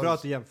 Det är bra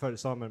att du jämför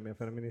samer med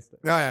feminister.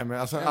 Ja, men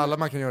alltså alla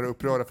man kan göra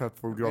upprörda för att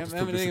få gratis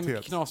publicitet. Det är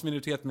en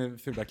knasminoritet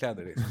med fula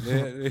kläder. Liksom. Det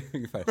är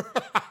ungefär.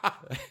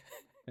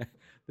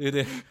 Det är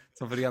det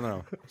som förenar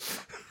dem.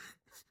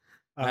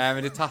 Nej,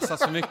 men det tassas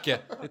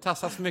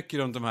så mycket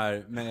runt de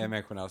här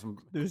människorna som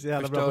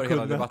förstör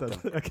hela debatten.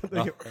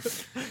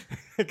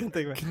 Jag kan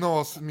tänka mig.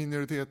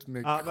 Knasminoritet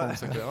med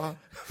konsekvenser. Ja.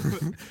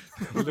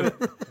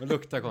 Vad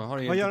luktar kon?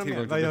 Vad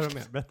gör de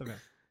med? Berätta mer.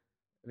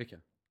 Vilka?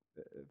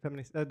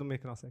 Feminister, de är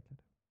knasiga.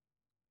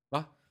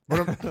 Va?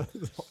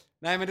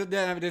 Nej,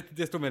 men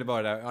det stod med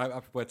bara där,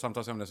 apropå ett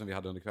samtalsämne som vi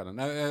hade under kvällen.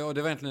 Nej, och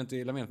det var egentligen inte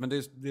illa ment, men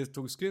det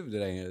tog skruv det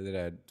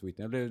där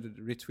tweeten. Jag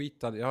blev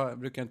retweetad. Jag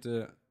brukar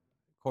inte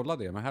kolla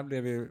det, men här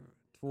blev vi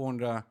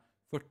 240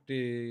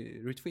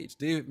 retweets.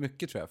 Det är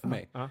mycket, tror jag, för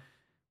mig.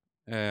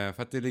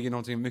 För att det ligger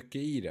någonting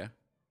mycket i det.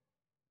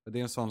 Det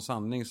är en sån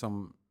sanning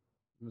som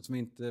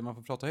inte man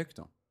får prata högt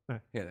om.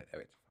 Nej.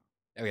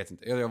 Jag vet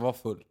inte. Jag var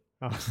full.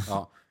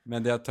 Ja,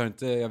 men jag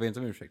vet inte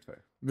om ursäkt för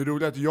det. Men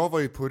roligt att jag var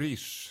ju på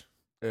Rish.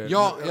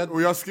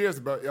 Och jag skrev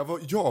så bara,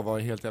 jag var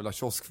helt jävla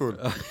kioskfull.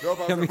 Jag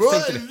bara, vad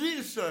är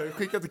Rish?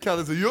 Skickade till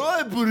Kalle så, jag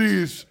är på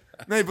Rish.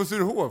 Nej, på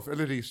Sturehof,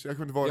 eller Rish. Jag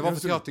var på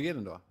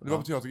Teatergrillen då. Det var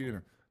på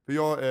Teatergrillen. För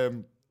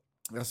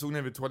jag såg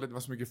ner vid toaletten, det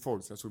var så mycket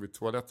folk så jag såg vid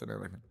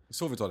toaletten.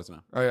 Sov vid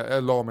toaletterna? Ja,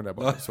 jag la mig där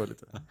bara, så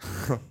lite.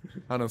 Han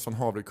hade en sån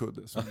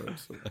havrekudde.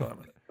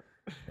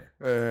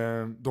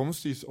 De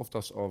styrs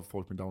oftast av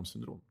folk med Down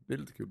syndrom. Det är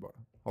lite kul bara,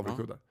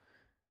 havrekuddar.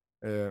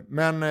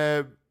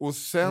 Och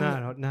sen...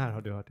 När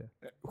har du hört det?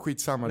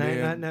 Skitsamma.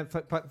 Nej,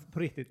 på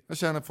riktigt. Jag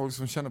känner folk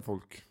som känner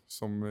folk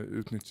som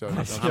utnyttjar... Han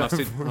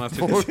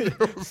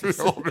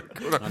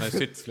har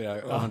sytt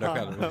flera hundra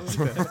själv. Nej,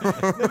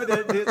 men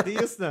det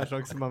är just den här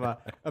sak som man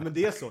bara... Ja, men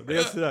det är så. Det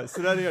är sådär.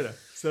 Sådär är det.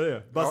 Sådär är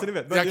det. Bara så ni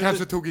vet. Jag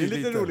kanske tog i lite.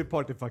 Det är lite rolig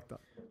partyfakta.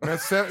 Men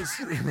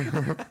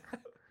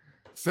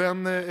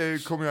sen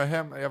kom jag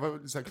hem. Jag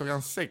var så här,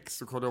 klockan 6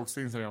 så kollade jag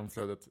också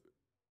Instagramflödet.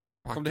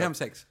 Kom du hem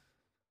 6?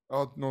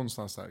 Ja,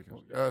 någonstans där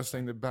kanske. Jag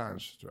stängde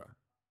Berns, tror jag.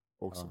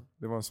 Också. Ja.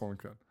 Det var en sån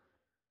kväll.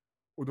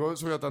 Och då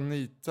såg jag att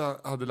Anita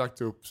hade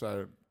lagt upp så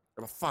här.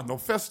 Vad fan, de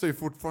festar ju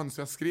fortfarande.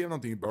 Så jag skrev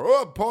någonting.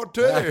 Bara,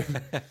 party!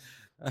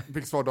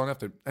 Fick svar dagen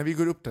efter. Nej, vi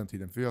går upp den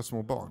tiden, för jag har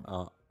små barn.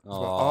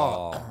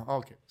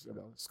 Okej.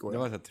 Det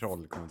var ett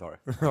trollkommentar.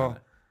 Ja.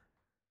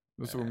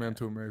 Då såg med en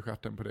tumme i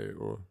stjärten på dig.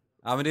 Och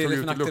ja, men det är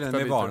lite nackdelen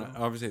med barn.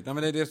 Ja, precis. Ja,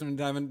 men det är det som...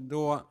 men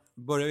då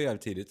börjar vi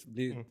jävligt tidigt.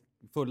 Blir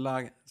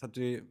fulla så att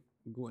vi...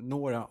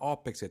 Några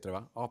Apex heter det,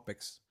 va?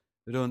 Apex.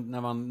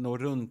 När man når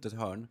runt ett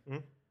hörn.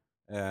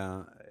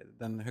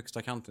 Den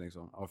högsta kanten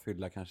liksom, av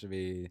fylla kanske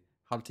vid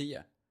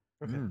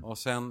 9:30. Och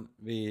sen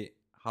vid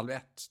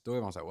 12:30, då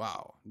är man så här,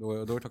 wow.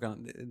 Då är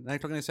klockan... När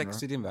klockan är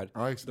 6 i din värld, då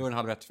är den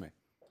 12:30 för mig.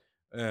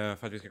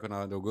 För att vi ska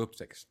kunna då gå upp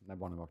 6 när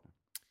barnen vaknar.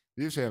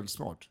 Det är ju så jävligt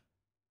smart.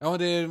 Ja,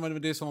 det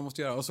är så man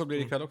måste göra. Och så blir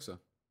det ikväll också.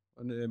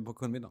 På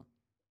kundmiddagen.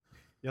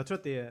 Jag tror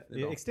att det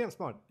är extremt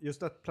smart.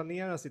 Just att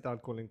planera sitt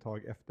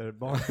alkoholintag efter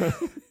barnen.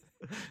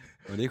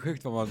 Och det är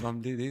sjukt vad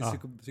man blir, det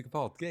är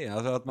psykopatgrej.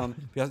 Alltså att man,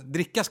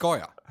 dricka ska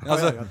jag.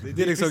 Alltså,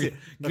 det är liksom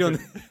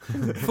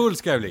full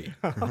ska jag bli.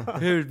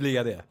 Hur blir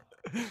jag det?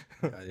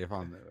 Ja, det är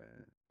fan...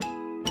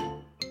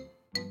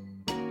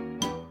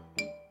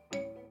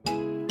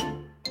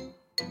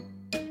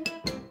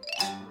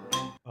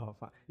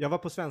 Fan. Jag var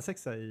på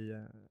svensexa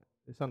i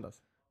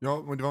söndags.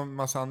 Ja, men det var en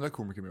massa andra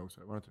komiker med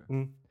också, var det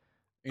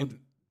inte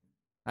det?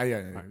 Nej,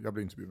 jag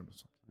blir inte bjuden på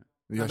sånt.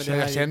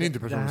 Jag känner ju inte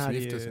personer som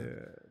gifter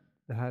sig.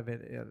 Det här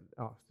är,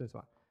 ja, det är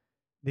så.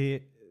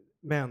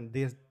 Men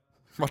det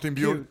Martin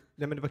Björk.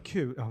 Nej, men det var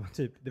kul, ja,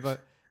 typ.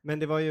 Men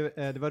det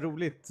var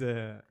roligt,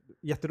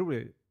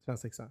 jätteroligt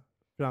svensexa.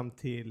 Fram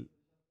till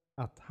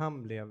att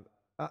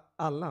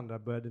alla andra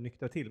började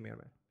nyktra till mer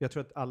med. Jag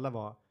tror att alla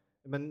var,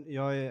 men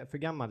jag är för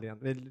gammal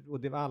igen. Och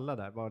det var alla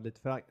där, var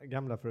lite för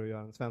gamla för att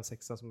göra en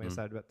svensexa som är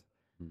så här, du vet.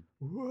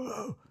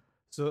 Wow!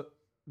 Så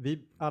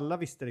vi alla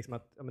visste liksom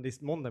att men det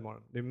är måndag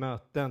imorgon, det är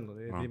möten och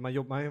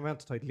man har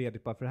inte tagit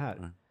ledigt bara för det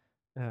här.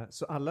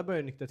 Så alla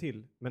började nyktra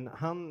till, men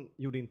han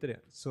gjorde inte det.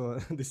 Så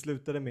det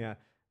slutade med,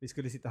 vi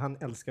skulle sitta, han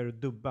älskar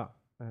att dubba,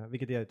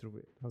 vilket jag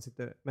tror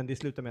men det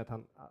slutade med att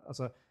han,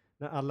 alltså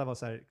när alla var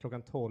så här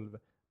klockan 12,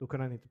 då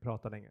kunde han inte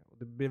prata längre. Och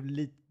det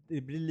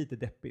blir lite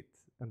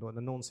deppigt ändå,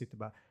 när någon sitter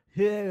bara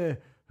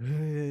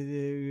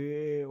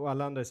och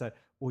alla andra är så här,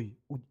 oj,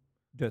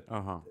 dött.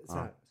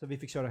 Så vi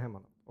fick köra hem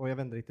honom. Och jag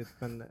vet inte riktigt,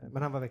 men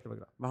han var verkligen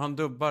glad. Men han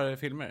dubbar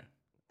filmer?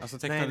 Alltså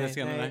tecknade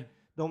scener?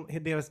 Nej.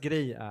 Deras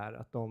grej är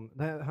att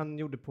han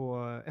gjorde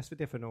på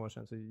SVT för några år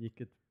sedan, så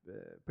gick ett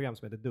program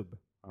som heter Dubb.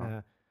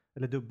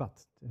 Eller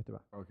Dubbat heter det,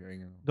 va? Okay,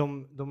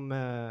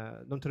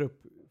 de tar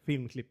upp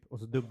filmklipp och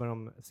så dubbar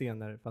de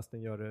scener fast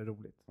den gör det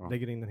roligt.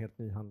 Lägger in en helt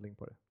ny handling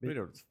på det. Det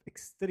är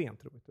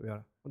extremt roligt att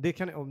göra. Och det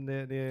kan, om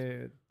det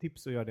är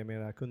tips att göra det med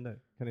era kunder,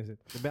 kan ni se.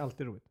 Det blir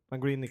alltid roligt. Man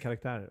går in i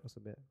karaktärer och så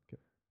blir det kul.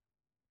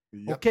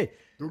 Ja. Okej.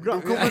 Då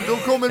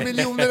kommer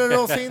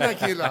miljonerna rasa in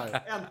här,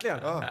 killar. Äntligen.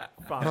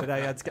 Fan, det där,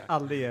 jag ska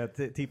aldrig ge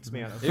tips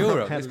mer. Jo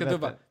då, vi ska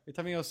dubba. Vi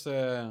tar med oss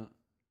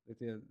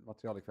lite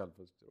material ikväll.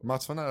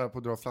 Mats var nära på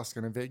att dra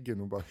flaskan i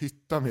väggen och bara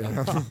hytta med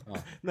den.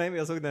 Nej, men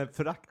jag såg det här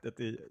föraktet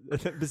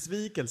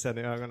besvikelsen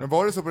i ögonen. Men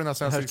var det så på den här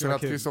svenska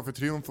att Kristoffer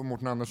Triumf och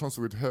Mårten Andersson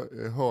såg ett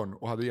hörn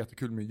och hade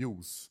jättekul med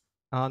juice?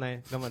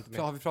 Nej, de var inte med.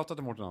 Så har vi pratat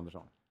om Mårten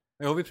Andersson?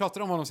 Jo, vi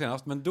pratade om honom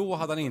senast, men då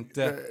hade han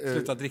inte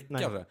slutat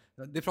dricka.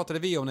 Det pratade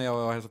vi om när jag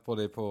var hälsade på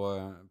dig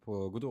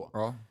på Godot.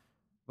 Ja.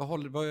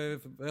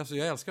 Alltså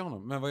jag älskar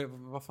honom, men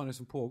vad fan är det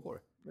som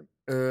pågår?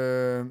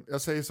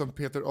 Jag säger som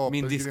Peter Apelgren.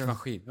 Min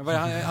diskmaskin.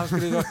 Han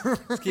skulle då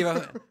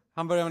skriva,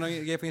 han började med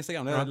några grejer på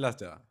Instagram, det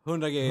läste jag.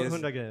 100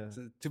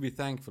 grejer to be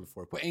thankful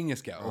for. På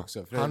engelska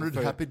också.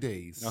 100 happy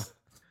days. Ja.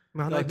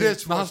 Men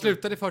han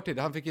slutade i förtid,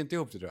 han fick inte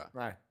ihop det, tror jag.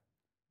 Nej.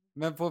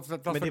 Men på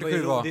plats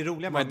 47 var det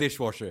roliga my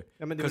dishwasher.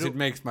 Because it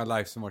makes my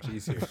life so much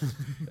easier.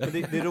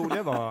 det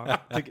roliga var,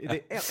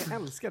 jag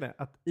älskade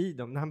att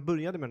när han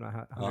började med de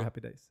här 100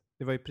 happy days.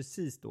 Det var ju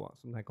precis då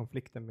som den här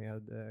konflikten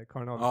med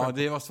Karin Adelsköld.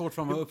 Ja, det var svårt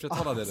för honom att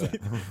upprätthålla det då.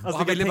 Alltså,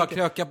 han ville bara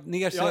kröka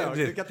ner sig. Ja,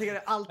 du kan tänka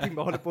dig allting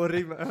bara håller på att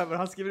rimma över.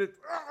 Han skriver ut,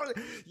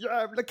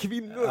 jävla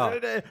kvinnor,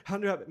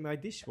 han är my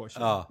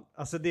dishwasher. Ja.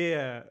 Alltså det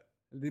är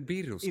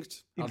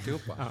birroskt,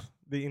 alltihopa. Ja,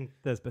 det är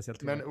inte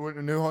speciellt. Men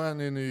nu har han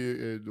en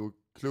ny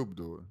klubb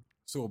då.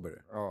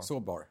 Sober. Ja.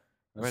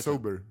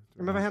 Sober.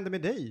 Men vad hände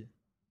med dig?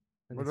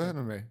 Vad hände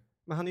med mig?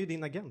 Men han är ju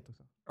din agent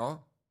också.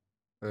 Ja.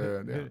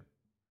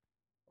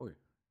 Oj.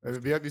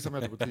 Vi har vissa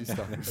möten på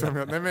tisdag.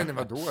 Nej men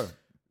vadå?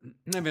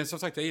 Nej men som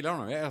sagt, jag gillar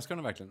honom. Jag älskar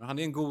honom verkligen. Han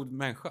är en god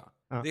människa.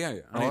 Ja. Det är han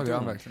ju. Det är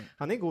han verkligen.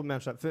 Han är en god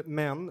människa.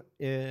 Men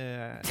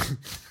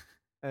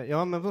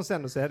ja, men får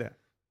ändå säga det.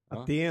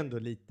 Att det är ändå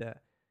lite...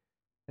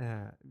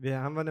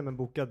 han var nämligen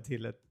bokad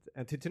till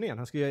turnén.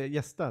 Han skulle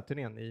gästa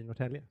turnén i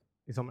Norrtälje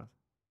i somras.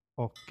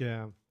 Och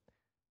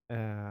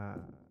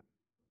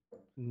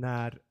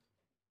när...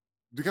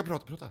 Du kan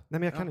prata. Nej,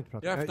 men jag kan inte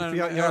prata.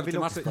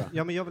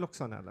 Jag vill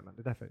också ha en öl, men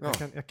det är därför.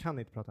 Jag kan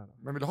inte prata än.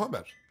 Men vill du ha en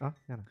bärs? Ja,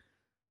 gärna.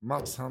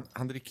 Mats,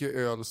 han dricker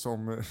öl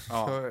som...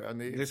 Ja,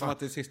 det är som att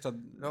det är sista...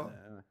 Ja.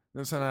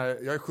 Men sen här,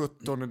 jag är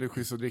 17 och det är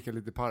schysst att dricka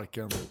lite i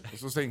parken. Och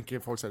så tänker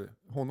folk så här,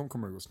 honom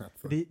kommer det gå snett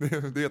för.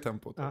 Det är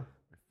tempot. Ja.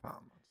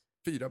 Fan,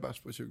 4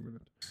 bärs på 20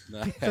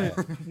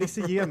 minuter.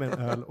 Nisse ger mig en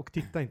öl och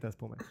titta inte ens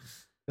på mig.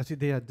 Jag tycker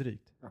det är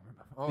drygt.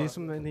 Det är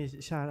som ni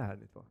är kära här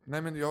lite.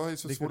 Nej, men jag är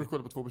så svårt att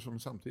kolla på 2 personer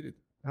samtidigt.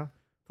 Ja.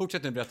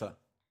 Fortsätt nu berätta.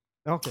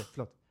 Ja, okej,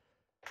 förlåt.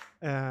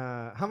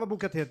 Han var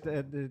bokat till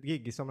ett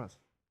gig i somras.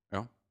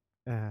 Ja.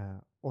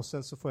 Och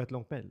sen så får jag ett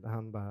långt mejl där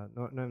han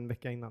bara, en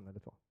vecka innan eller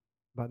 2.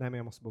 Bara, nej men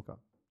jag måste boka.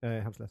 Jag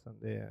är hemskt ledsen.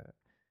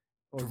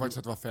 Jag tror faktiskt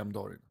att det var 5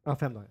 dagar innan. Ja,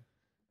 5 dagar.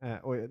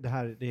 Och det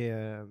här,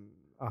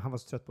 han var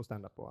så trött på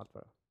stand-up och allt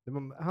vad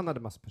det. Han hade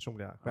massa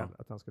personliga skäl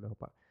att han skulle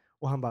hoppa.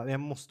 Och han bara, jag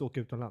måste åka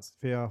utomlands.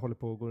 För jag håller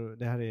på att gå,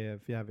 det här är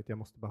för jävligt, jag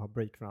måste bara ha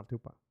break från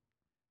alltihopa.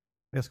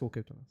 Jag ska åka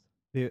utomlands.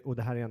 Och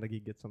det här är enda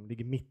gigget som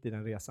ligger mitt i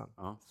den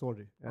resan.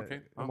 Sorry,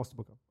 jag måste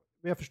boka.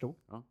 Men jag förstod.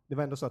 Det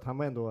var ändå så att han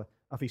var ändå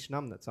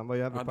affischnamnet. Så han var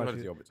ju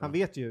han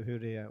vet ju hur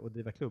det är att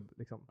driva klubb.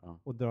 Liksom,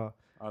 och dra.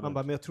 Han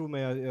bara, men jag tror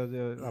mig,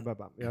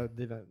 jag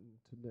driver,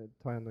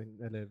 tar ändå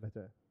in, eller vet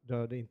du,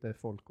 rörde inte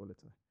folk och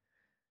lite så.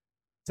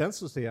 Sen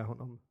så ser jag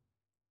honom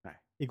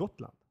i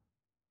Gotland.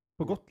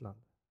 På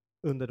Gotland.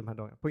 Under de här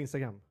dagarna. På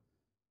Instagram.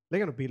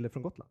 Lägger han upp bilder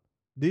från Gotland.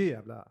 Det är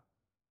jävla...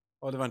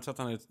 Och det var inte så att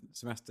han hade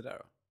semester där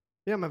då?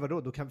 Ja, men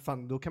vadå?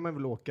 Då kan man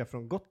väl åka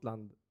från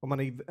Gotland.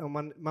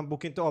 Om man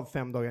bokar inte av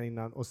 5 dagar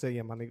innan och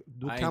säger man...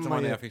 Då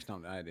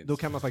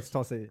kan man faktiskt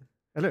ta sig...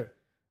 Eller hur?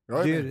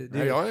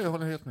 Jag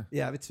håller helt med.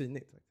 Jävligt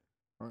svinigt.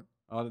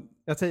 Ja.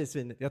 Jag säger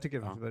svinigt. Jag tycker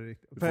det var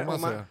riktigt.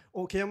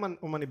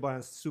 Om man är bara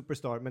en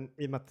superstar, men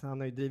i och med att han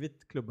har ju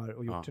drivit klubbar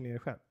och gjort turnéer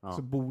själv,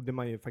 så borde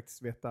man ju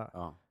faktiskt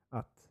veta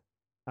att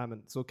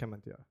men så kan man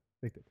inte göra.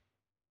 Riktigt.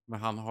 Men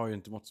han har ju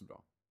inte mått så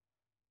bra.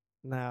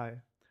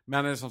 Nej.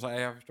 Men som sagt,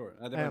 jag förstår.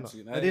 Nej, det var inte så,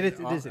 det är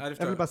lite disigt.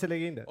 Jag vill bara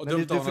lägga in det. Och men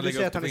du får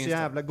säga att han är så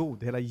jävla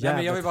god hela jävla... Nej,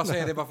 men jag vill bara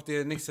säga det bara för att det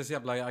är Nisses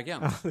jävla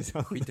agent.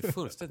 Skiter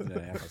fullständigt i det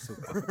där jävla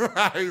sopan.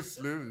 Nej,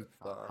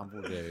 sluta. Han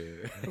borde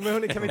ju... Men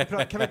hörni, kan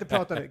vi inte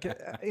prata nu?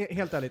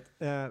 Helt ärligt.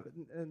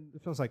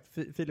 Som sagt,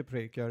 Filip och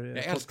Fredrik gör...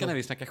 Jag älskar när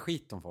vi snackar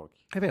skit om folk.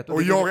 Jag vet.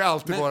 Och jag är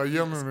alltid bara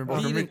gömmer mig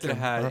bakom inte det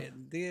här.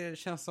 Det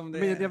känns som det...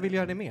 Men jag vill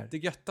göra det mer. Det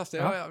göttaste.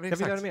 Jag vill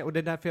göra det mer. Och det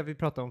är därför jag vill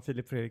prata om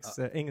Filip och Fredriks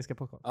engelska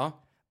podcast.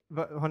 Ja.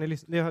 Har ni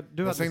lyssnat?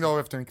 Jag stängde av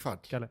efter en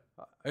kvart. Kalle?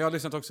 Jag har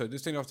lyssnat också. Du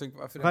stängde av efter en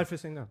kvart. Varför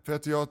stängde du? För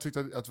att jag tyckte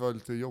att det var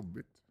lite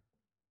jobbigt.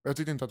 Jag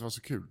tyckte inte att det var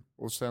så kul.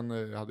 Och sen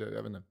hade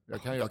jag vet inte.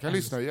 Jag kan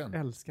lyssna igen.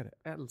 Älskar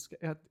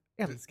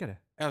det.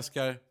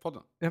 Älskar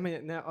podden. Ja,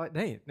 men,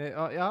 nej.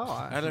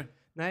 Ja. Eller?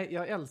 Nej,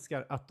 jag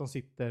älskar att de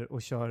sitter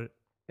och kör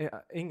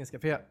engelska.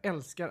 För jag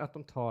älskar att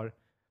de tar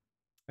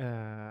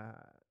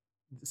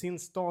sin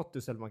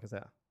status, eller man kan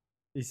säga,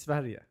 i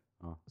Sverige.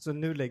 Ja. Så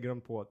nu lägger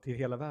de på till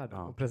hela världen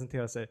och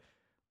presenterar sig.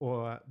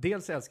 Och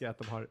dels älskar jag att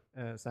de har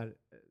så här,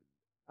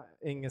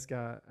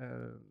 engelska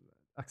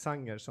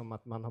accenter som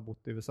att man har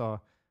bott i USA.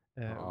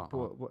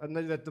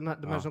 De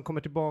här som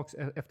kommer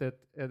tillbaka efter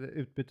ett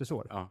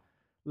utbytesår. Ja.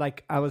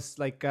 Like I was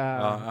like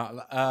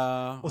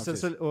och sen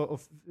så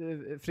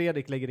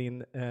Fredrik lägger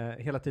in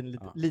hela tiden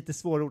lite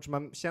svåra ord som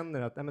man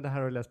känner att men det här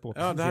har jag läst på.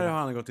 Ja, det här har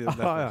han gått till.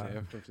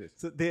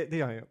 Så det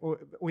gör jag.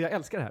 Och jag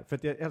älskar det här för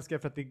att jag älskar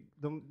för att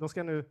de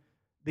ska nu,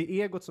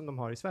 det egot som de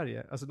har i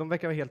Sverige. Alltså de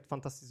verkar vara helt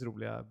fantastiskt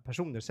roliga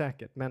personer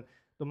säkert, men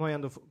de har ju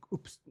ändå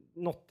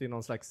uppnått i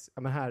någon slags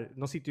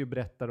de sitter ju och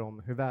berättar om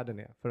hur världen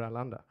är för alla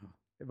andra.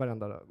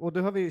 Varenda dag. Och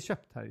det har vi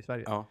köpt här i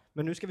Sverige. Ja.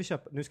 Men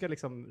nu ska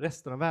liksom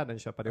resten av världen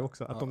köpa det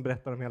också. Att de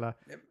berättar om hela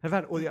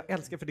världen. Och jag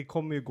älskar för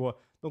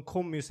de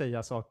kommer ju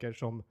säga saker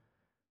som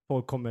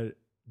folk kommer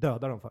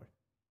döda dem för.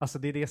 Alltså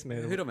det är det som är...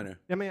 Hur menar du?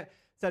 Ja, men,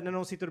 så här, när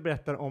de sitter och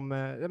berättar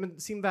om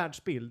sin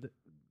världsbild,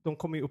 de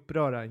kommer ju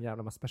uppröra en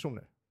jävla massa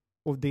personer.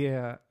 Och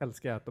det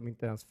älskar jag att de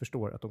inte ens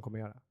förstår att de kommer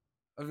göra.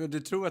 Du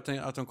tror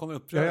att de kommer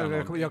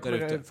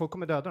uppröra folk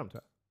kommer döda dem,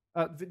 tror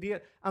jag.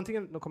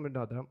 Antingen de kommer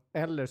döda dem,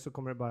 eller så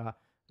kommer det bara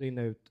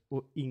rinna ut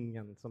och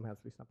ingen som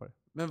helst lyssnar på det.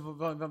 Men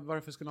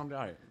varför skulle de bli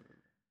arg?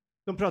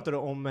 De pratade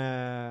om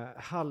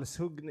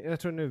halshuggningar, jag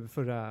tror nu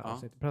förra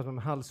avsnittet, pratade om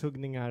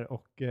halshuggningar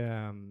och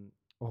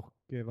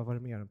vad var det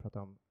mer de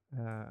pratade om?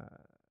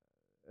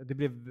 Det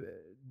blev,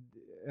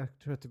 jag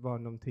tror att det var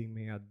någonting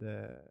med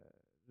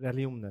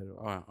religioner.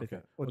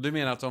 Och du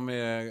menar att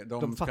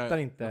de fattar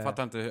inte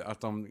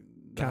att de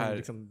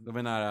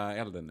är nära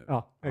elden nu?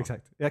 Ja,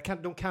 exakt.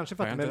 De kanske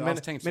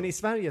fattar, men i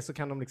Sverige så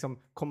kan de liksom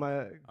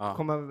komma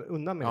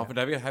undan med det. Ja,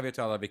 för här vet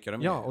ju alla vilka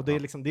de är. Ja, och det är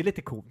liksom, det är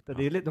lite coolt.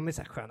 De är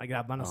så här sköna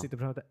grabbarna sitter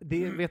och pratar.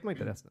 Det vet man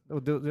inte resten.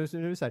 Och nu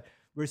är det så här,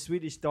 we're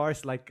Swedish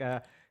stars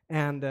like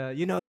and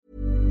you know.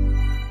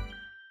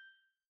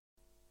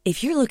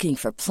 If you're looking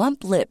for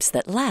plump lips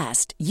that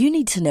last, you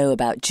need to know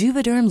about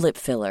Juvederm lip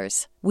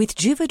fillers. With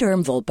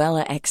Juvederm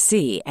Volbella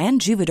XC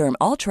and Juvederm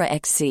Ultra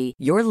XC,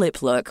 your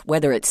lip look,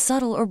 whether it's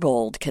subtle or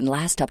bold, can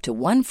last up to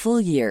 1 full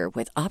year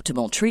with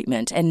optimal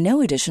treatment and no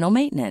additional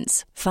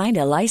maintenance. Find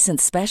a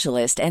licensed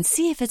specialist and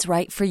see if it's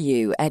right for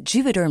you at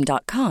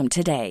Juvederm.com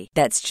today.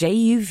 That's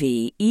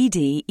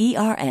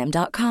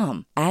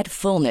JUVEDERM.com. Add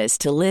fullness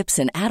to lips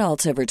in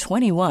adults over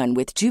 21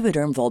 with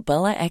Juvederm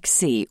Volbella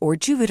XC or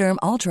Juvederm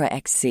Ultra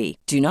XC.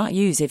 Do not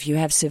use if you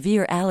have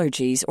severe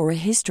allergies or a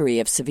history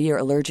of severe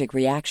allergic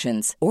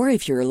reactions, or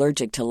if you're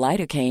allergic to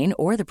lidocaine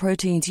or the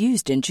proteins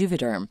used in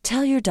Juvederm.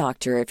 Tell your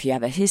doctor if you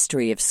have a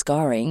history of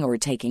scarring or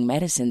taking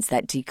medicines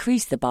that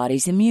decrease the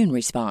body's immune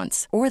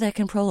response or that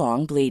can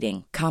prolong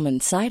bleeding. Common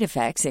side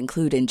effects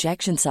include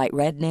injection site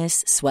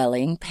redness,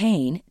 swelling,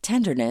 pain,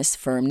 tenderness,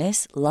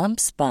 firmness,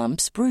 lumps,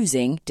 bumps,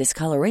 bruising,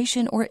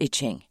 discoloration, or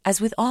itching. As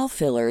with all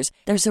fillers,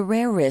 there's a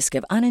rare risk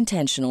of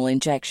unintentional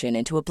injection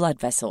into a blood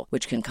vessel,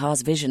 which can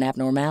cause vision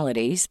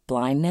abnormalities,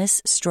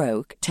 blindness,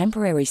 stroke,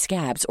 temporary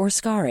scabs, or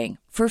scarring.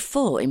 For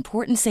full,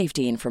 important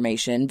safety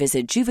information,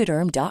 visit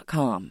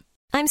Juvederm.com.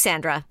 I'm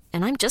Sandra,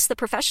 and I'm just the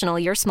professional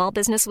your small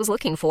business was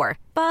looking for.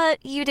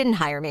 But you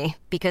didn't hire me,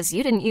 because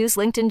you didn't use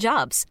LinkedIn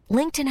Jobs.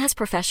 LinkedIn has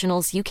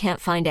professionals you can't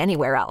find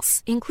anywhere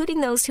else,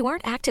 including those who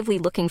aren't actively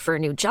looking for a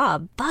new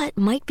job, but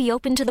might be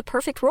open to the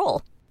perfect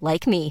role,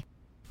 like me.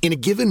 In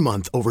a given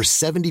month, over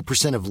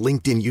 70% of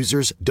LinkedIn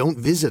users don't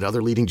visit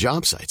other leading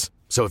job sites.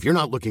 So if you're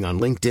not looking on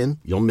LinkedIn,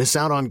 you'll miss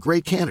out on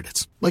great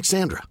candidates like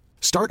Sandra.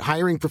 Start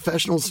hiring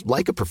professionals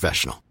like a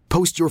professional.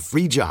 Post your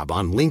free job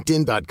on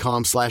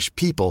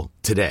linkedin.com/people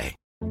today.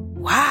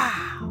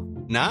 Wow.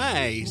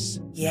 Nice.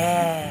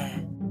 Yeah.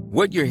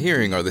 What you're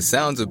hearing are the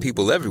sounds of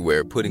people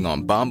everywhere putting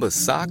on Bombas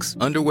socks,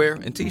 underwear,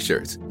 and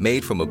T-shirts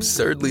made from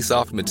absurdly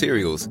soft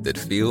materials that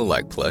feel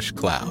like plush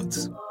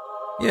clouds.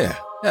 Yeah,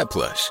 that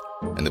plush.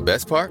 And the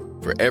best part?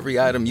 For every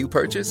item you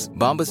purchase,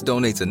 Bombas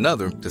donates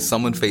another to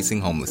someone facing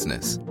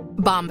homelessness.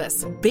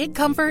 Bombas, big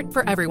comfort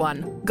for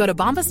everyone. Go to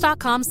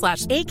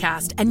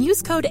bombas.com/ACAST and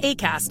use code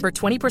ACAST for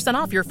 20%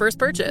 off your first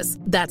purchase.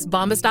 That's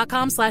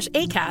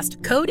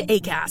bombas.com/ACAST, code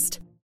ACAST.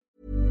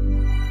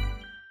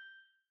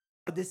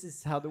 this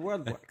is how the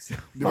world works.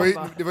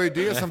 Det var ju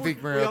det som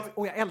fick mig att...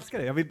 Och jag älskar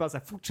det. Jag vill bara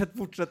säga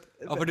fortsätt.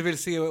 Ja, för du vill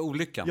se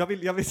olyckan. Jag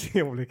vill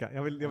se olyckan.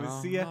 Jag vill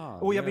se...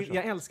 Och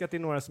jag älskar att det är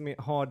några som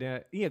har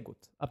det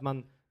egot. Att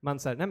man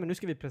säger, nej men nu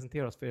ska vi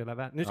presentera oss för hela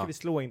världen. Nu ska vi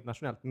slå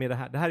internationellt med det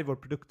här. Det här är vår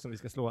produkt som vi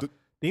ska slå.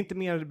 Det är inte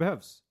mer det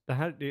behövs. Det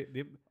här,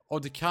 det...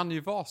 Och det kan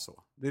ju vara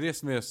så. Det är det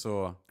som är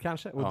så...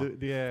 Kanske. Och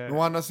det är...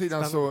 Å andra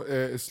sidan så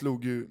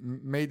slog ju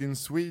Made in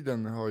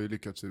Sweden har ju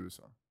lyckats i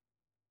USA.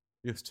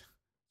 Just.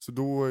 Så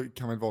då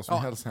kan väl vad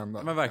som helst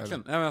hända. Men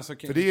verkligen. Ja, men alltså,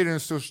 för det är den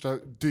största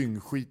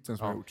dyngskiten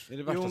som har gjorts. Det är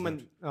det värsta som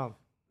gjorts.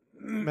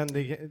 Men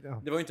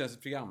det var ju inte ens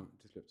ett program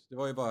till slut. Det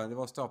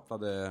var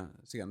staplade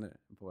scener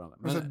på varandra.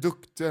 Men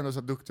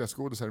så duktiga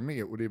skådespelare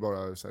med och det är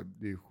bara så här,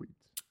 det är skit.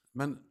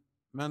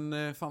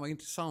 Men fan vad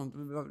intressant.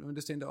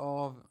 Det stängde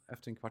av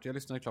efter en kvart. Jag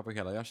lyssnade klart på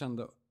hela. Jag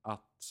kände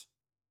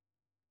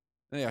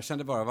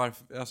bara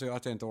att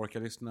jag inte orkar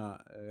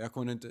lyssna. Jag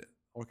kommer inte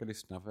orka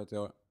lyssna för att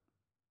jag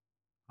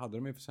hade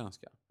de ju på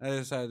svenska.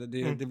 Det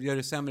gör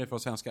det sämre för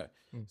oss svenskar.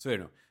 Så är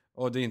det nog.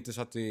 Och det är inte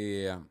så att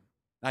det är...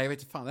 Nej, jag vet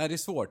inte fan. Nej, det är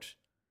svårt.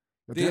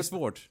 Det är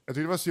svårt. Jag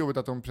tycker det var så jobbigt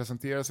att de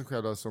presenterade sig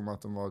själva som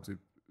att de var typ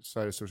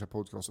Sveriges största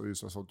podcast och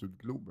USA sålt ut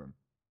Globen.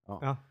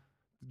 Ja.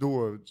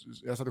 Då,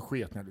 jag satt och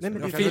sket när jag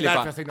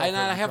lyssnade. I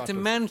have to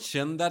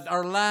mention that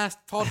our last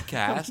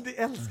podcast... Det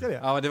älskar det.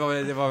 Ja,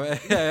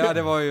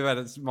 det var ju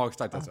väldigt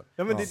magstarkt alltså.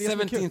 Ja, men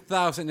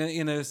 17,000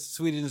 in a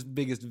Sweden's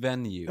biggest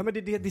venue. Ja, men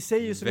det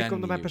säger ju så mycket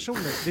om de här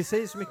personerna. Det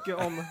säger så mycket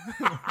om...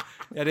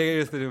 Ja, det är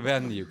just det,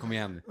 venue, kom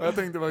igen. Jag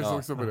tänkte faktiskt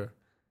också på det.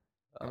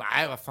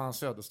 Nej, vad fan,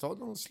 Söderstad,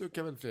 de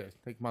slukar väl fler,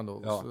 tänker man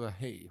då. Så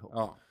hej.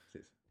 Ja,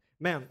 precis.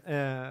 Men...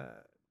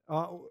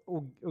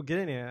 och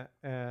grejen är,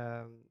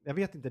 jag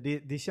vet inte,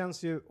 det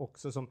känns ju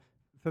också som,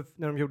 för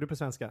när de gjorde på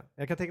svenska,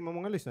 jag kan tänka mig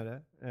många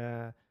lyssnare,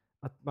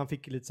 att man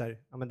fick lite så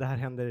här, ja men det här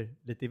händer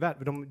lite i världen,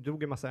 för de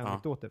drog en massa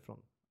anekdoter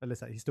från, eller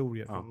så här,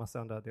 historier från massa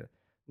andra delar.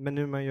 Men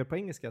nu man gör på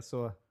engelska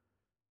så,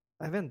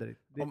 jag vet inte.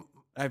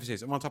 Nej,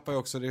 precis. Och man tappar ju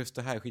också just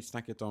det här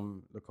skitsnacket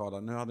om lokala,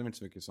 nu hade vi inte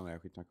så mycket sådana här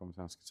skitsnack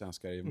om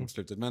svenskar mot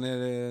slutet, men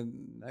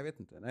jag vet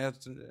inte. Nej,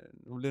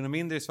 det blir nog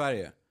mindre i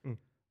Sverige.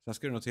 Sen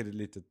ska det nog till ett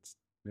litet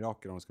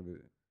mirakel om det ska bli...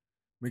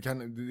 Men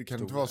det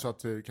kan inte vara så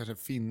att kanske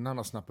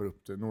finnarna snappar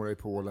upp det, några i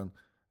Polen,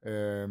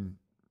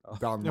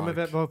 Danmark. Ja,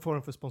 men vad får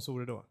de för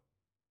sponsorer då?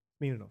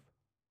 Mironov?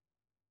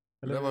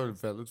 Det var väl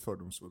väldigt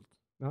fördomsfullt.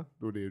 Ja.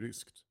 Då det är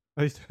ryskt.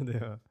 Ja, just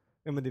det.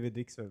 Ja, men det är väl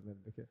Dixwell,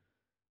 men okej.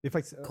 Det är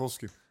faktiskt...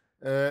 Koski.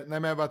 Nej,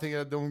 men jag bara tänker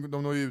att de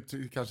når ju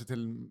ut kanske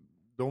till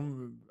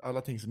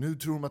alla ting. Så nu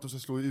tror de att de ska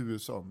slå i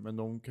USA, men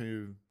de kan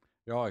ju...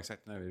 Ja,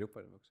 exakt. Nej, vi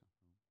ropar det också.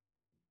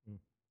 Ja,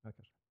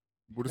 kanske.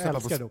 Borde släppa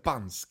på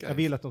spanska. Jag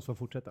vill att de ska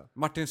fortsätta.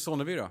 Martin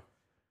Sonneby då?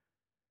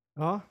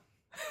 Ja.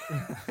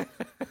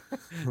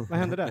 Vad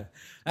hände där?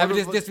 Nej,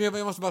 men det som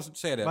jag måste bara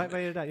säga det. Vad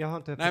är det där? Jag har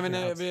inte...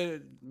 Nej,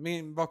 men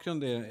min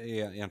bakgrund är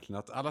egentligen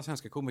att alla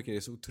svenska komiker är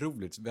så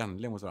otroligt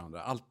vänliga mot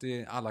varandra.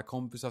 Alltid, alla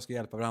kompisar ska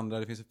hjälpa varandra.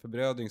 Det finns en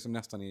förbrödring som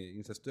nästan är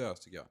incestuös,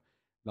 tycker jag.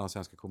 Bland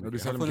svenska komiker.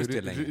 Ja, det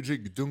är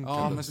ryggdunkande.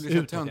 Ja, men så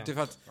blir det så töntigt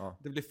för att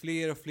det blir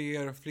fler och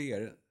fler och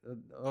fler.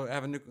 Och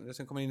även nu,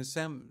 sen kommer in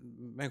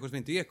människor som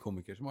inte är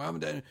komiker. Som, ja,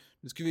 men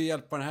nu ska vi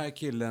hjälpa den här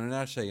killen och den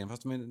här tjejen.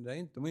 Fast de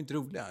är inte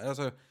roliga.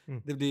 Alltså,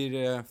 det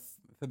blir...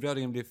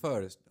 Förbrödringen blir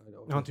för...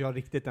 Nu har inte jag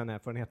riktigt den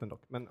erfarenheten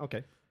dock, men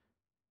okej.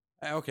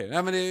 Okej.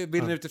 Nej, men det är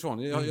bilden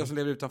utifrån. Jag som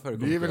lever utanför.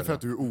 Det är väl för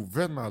att du är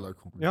ovän med alla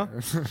komiker. Ja.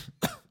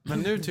 Men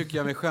nu tycker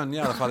jag mig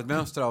skönja i alla fall ett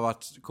mönster av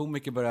att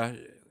komiker börjar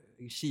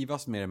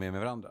kivas mer och mer med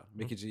varandra.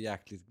 Vilket är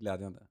jäkligt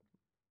glädjande.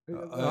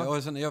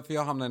 Och sen,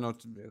 jag hamnade i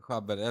något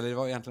schabbel, eller det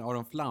var egentligen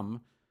Aron Flam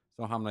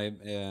som hamnade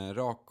i en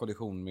rak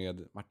kollision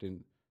med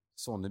Martin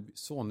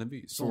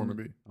Sonneby.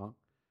 Ja.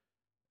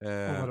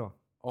 Vadå?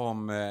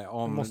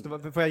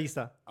 Får jag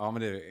gissa? Ja,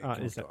 men det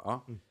är gissa.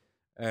 Ja.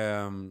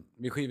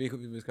 Vi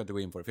ska inte gå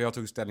in på det, för jag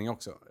tog ställning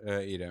också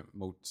i det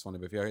mot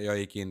Sonneby, för jag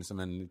gick in som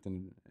en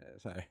liten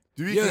så här.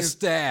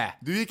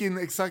 Du gick in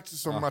exakt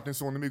som Martin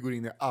Sonneby går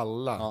in i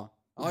alla. Ja.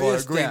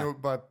 Går in och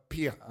bara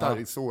petar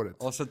i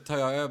såret. Och så tar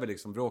jag över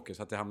liksom bråket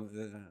så att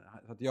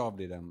jag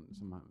blir den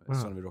som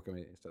Sonneby bråkar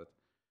med istället.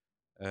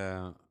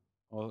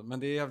 Men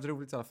det är jävligt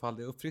roligt i alla fall.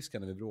 Det är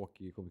uppfriskande med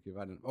bråk i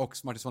komikervärlden. Och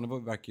Martin Sonneby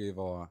verkar ju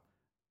vara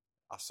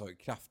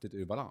kraftigt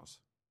ur balans.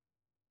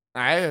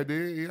 Nej, det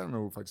är jag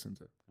nog faktiskt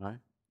inte. Nej.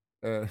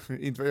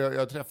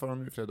 Jag träffar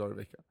honom i flera dagar i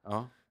veckan.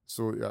 Ja.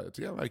 Så jag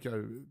tycker han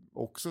verkar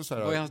också så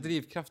här... Vad är hans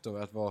drivkraft då?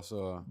 Att vara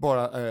så...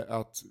 Bara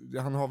att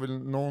han har väl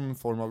någon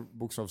form av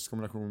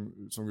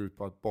bokstavskombination som går ut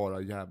på att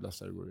bara jävlas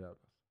där det går jävlas.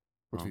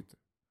 På Twitter.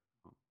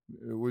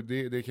 Och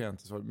det kan jag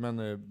inte svara.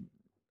 Men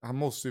han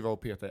måste ju vara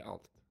och peta i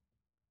allt.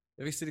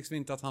 Jag visste liksom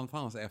inte att han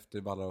fanns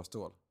efter Ballar och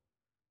stål.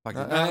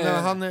 Nej,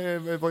 han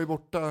var ju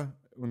borta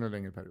under en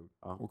längre period.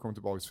 Ja. Och kom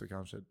tillbaka för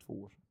kanske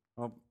 2 år sedan.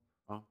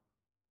 Ja.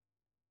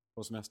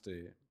 På semester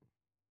i...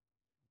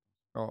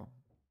 Ja.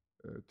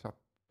 Trapp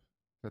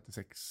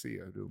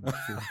 36C rum.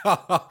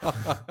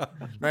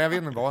 Nej, jag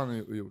vet inte vad han har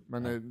gjort.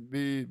 Men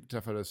vi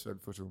träffades väl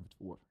första gången för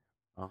 2 år.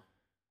 Ja.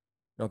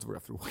 Jag har inte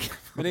vågat fråga.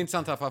 Men det är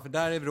intressant för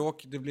där är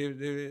bråk.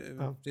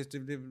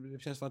 Det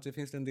känns som att det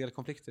finns en del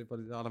konflikter på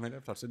alla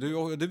möjliga platser.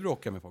 Du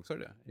bråkar med folk, så är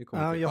det?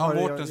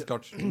 Mårten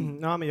såklart.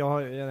 Ja, men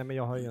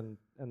jag har ju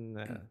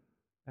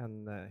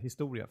en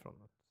historia från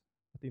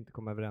att inte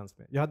komma överens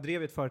med. Jag har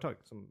drivit ett företag,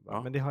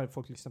 men det har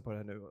folk lyssnat på det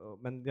här nu.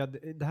 Men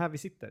det här vi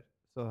sitter,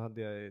 så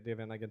hade jag drev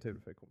en agentur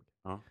för komiker.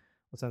 Ja.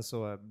 Och sen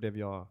så blev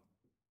jag...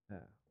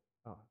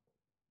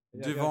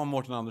 Du var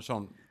Mårten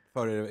Andersson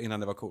innan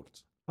det var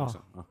coolt? Ja.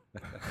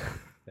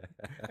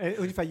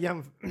 Ungefär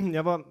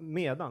jag var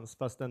medans,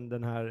 fast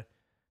den här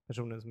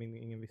personen som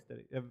ingen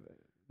visste. Jag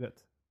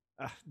vet.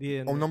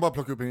 Om någon bara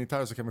plockar upp en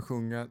gitarr så kan vi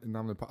sjunga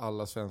namnet på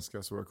alla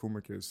svenska stora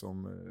komiker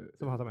som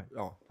hatar mig.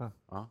 Ja.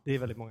 Det är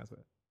väldigt många så.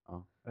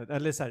 Ja.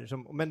 Eller så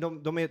här,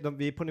 men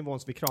vi är på nivån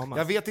som vi kramas.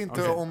 Jag vet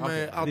inte om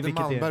Adde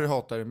Malmberg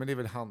hatar det, men det är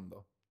väl han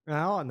då?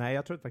 Ja, nej,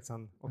 jag tror faktiskt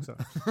han också.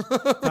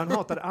 Han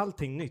hatade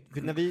allting nytt.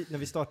 För när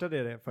vi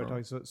startade det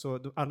företaget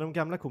så alla de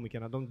gamla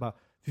komikerna, de bara,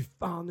 fy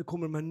fan, nu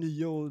kommer de här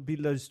nya och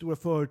bildar stora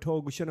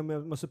företag och tjänar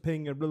med massa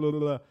pengar,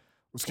 blablabla.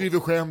 Och skriver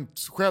skämt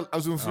själv,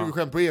 alltså de skriver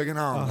skämt på egen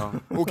hand.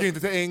 Åker inte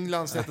till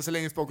England, sätter sig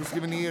längst bak och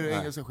skriver ner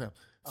engelska skämt.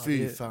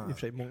 Fy fan. I och för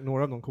sig,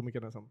 några av de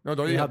komikerna som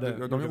de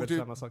hade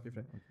samma sak i och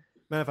för sig.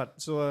 Men i alla fall,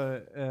 så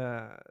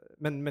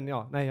men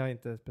jag är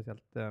inte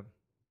speciellt typ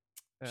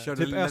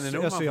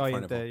Öss jag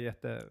är inte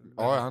jätte...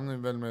 Ja, han är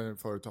väl med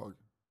företag.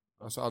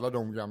 Alltså alla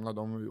de gamla,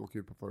 de åker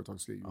ju på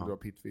företagsliv och drar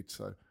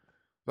pittvitsar.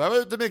 Jag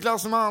var ute med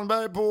Klasse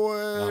Malmberg på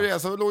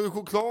resa, det låg ju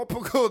choklad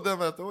på kudden,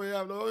 vet du.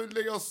 Jävlar, jag har ju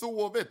legat och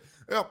sovit.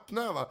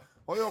 Öppnar va.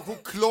 Har jag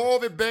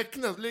choklad i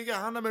bäcknet, ligger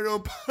han där med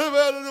rumpan i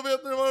världen och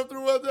vet ni vad de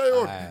tror att jag har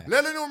gjort.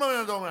 Lelle Norman,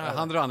 mina damer och herrar.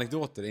 Han drar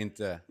anekdoter,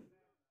 inte...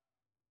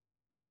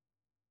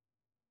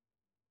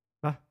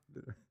 Va?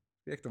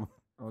 Vet de?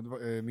 Ja, det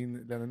var, min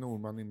Lenne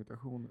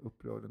Norman-imitation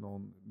upprörde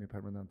någon med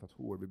permanentat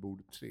hår vid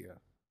bordet 3.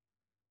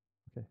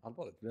 Okay.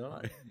 Allvarligt, blir han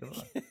arg?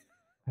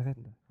 Jag vet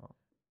inte. Ja.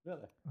 Blir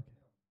det? Okay.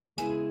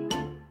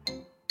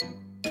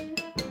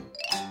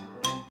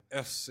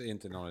 Öss är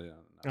inte någon av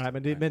dina... Nej,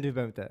 men du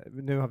behöver inte.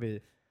 Nu har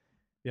vi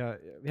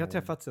har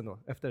träffats ändå.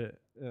 Efter...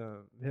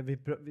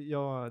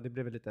 det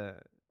blev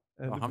lite...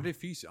 han blev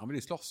fysiskt. Han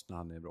blev slåss när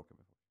han bråkade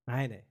med folk.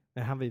 Nej.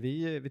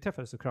 Vi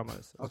träffades och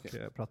kramades och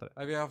pratade.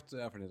 Nej, vi har haft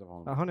erfarenhet av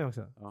honom. Ja, har ni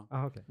också?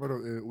 Ja. Okay. Vadå,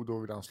 och då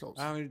vill han slåss?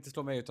 Han ville inte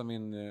slå mig utan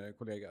min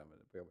kollega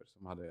på jobbet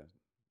som hade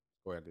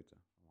skojat lite.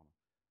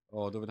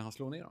 Och då ville han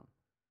slå ner honom.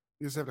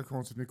 Det är så jävla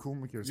konstigt med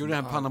komiker. Gjorde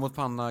den panna mot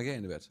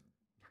panna-grejen, du vet.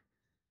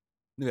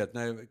 Ni vet,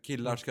 när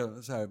killar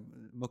ska så här,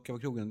 mucka på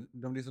krogen,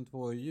 de blir som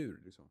två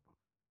djur liksom.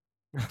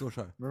 Står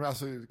så här. Men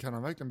alltså, kan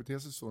han verkligen bete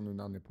sig så nu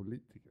när han är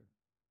politiker?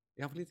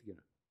 Är han politiker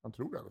nu? Han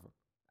tror det i alla fall.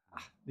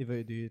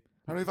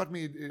 Han har ju varit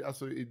med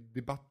i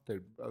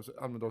debatter. Alltså,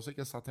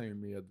 Almedalsveckan satt han ju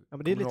med. Ja,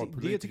 men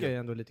det tycker jag är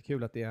ändå lite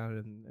kul att det är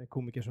en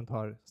komiker som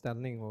tar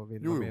ställning och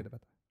vill vara med i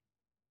debatter.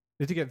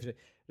 Det tycker jag för sig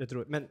rätt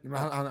roligt. Men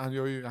han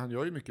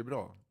gör ju mycket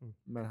bra.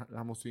 Men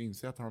han måste ju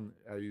inse att han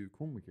är ju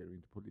komiker och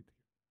inte politiker.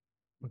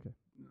 Okej.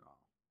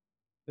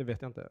 Det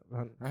vet jag inte.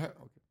 Okay.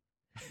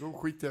 Då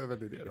skiter jag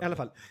väl i det då. I alla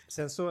fall.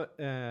 Sen så,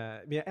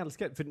 men jag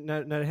älskar, för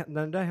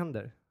när det där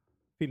händer,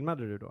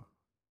 filmade du då?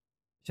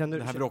 Känner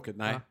det här bråket?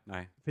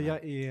 Nej. För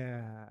jag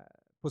är,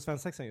 på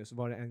Svensexan just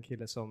var det en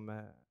kille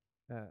som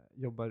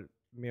jobbar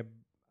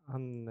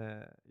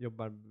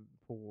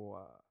på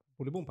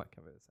Bolibompark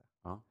kan vi säga.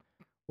 Ja.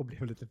 Och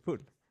blev lite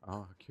full.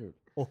 Ja, kul.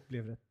 Och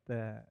blev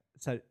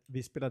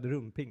vi spelade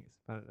rumpingis.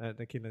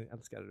 Den killen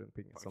älskade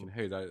rumpingis. Vilken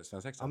höjdare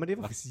Svensexan. Ja, men det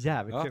var faktiskt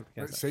jävligt kul. Kan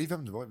jag säga. Säg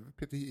vem det var,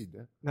 Peter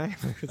Jihde. Nej,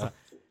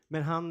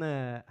 men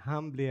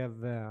han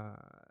blev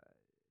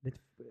lite,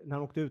 när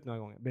han åkte ut några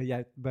gånger,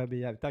 började bli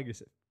jävligt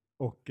aggressiv.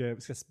 Och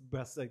ska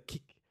börja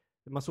kick.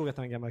 Man såg att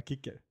han är en gammal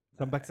kicker.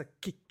 Så han började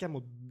kicka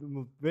mot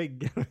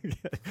väggen.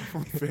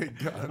 Mot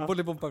väggen?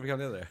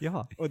 Volleybollprogramledare.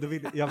 Ja, och då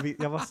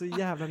jag var så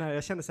jävla nära.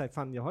 Jag kände så här,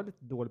 fan jag har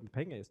lite dåligt med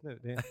pengar just nu.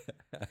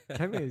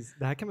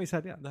 Det här kan man ju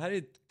sälja. Det här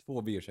är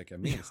 2 biocheckar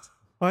minst.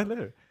 Ja, eller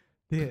hur?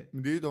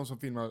 Men det är ju de som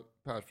filmar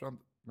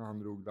Persbrandt när han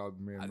drog ladd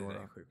med några.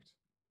 Det är sjukt.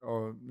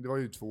 Ja, det var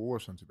ju 2 år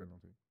sedan typ eller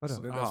någonting.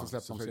 Vadå? Det är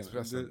det som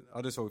släpptes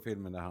du såg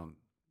filmen där han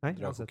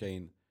drar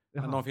kokain.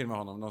 Någon filmar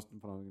honom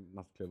på någon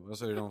nattklubb. Och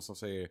så är det någon som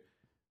säger,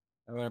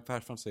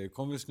 Persbrandt säger,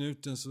 kom vid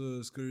snuten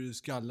så ska du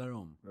skalla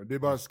dem. Ja, det är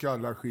bara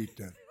skalla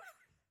skiten.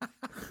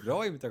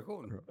 Bra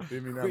imitation. Det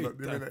är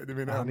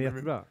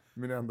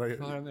min enda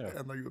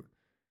gubbe.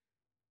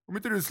 Om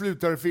inte du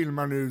slutar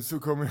filma nu så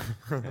kommer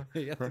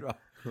jättebra.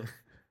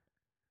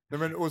 Nej,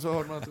 men, och så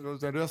hörde man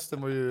att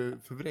rösten var ju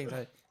förvrängd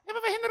här. Ja,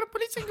 men vad händer om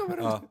polisen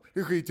kommer?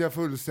 Det skiter jag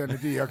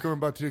fullständigt i. Jag kommer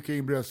bara trycka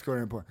in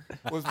bröstkorgen på.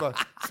 Och så bara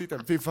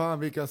sitta. Fy fan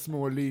vilka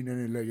små linjer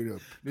ni lägger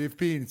upp. Det är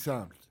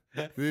pinsamt.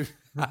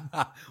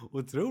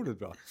 Otroligt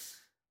bra.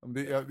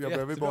 Jag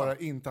behöver bara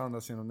inte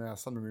andas genom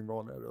näsan med min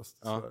vanliga röst.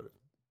 Ja.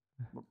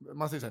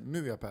 Man säger så här,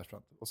 nu är jag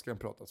Persbrandt och ska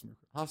prata så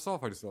mycket. Han sa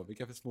faktiskt så,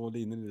 vilka för små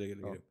linjer ni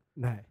lägger upp.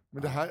 Nej.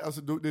 Men det här,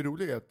 alltså det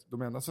roliga är att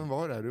de enda som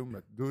var i det här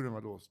rummet, dörren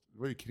var låst, det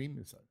var ju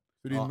krimisar.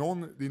 För det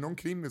är någon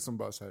krimis som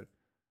bara så här,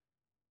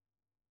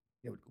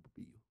 jag vill gå på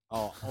bio.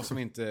 Ja, och som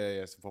inte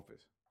är så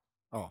poppis.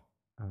 Ja.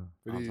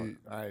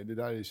 För det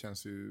där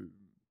känns ju...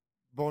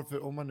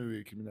 Varför, om man nu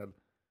är kriminell,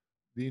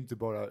 det är inte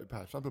bara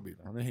Persson på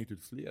bilen. Han har hängt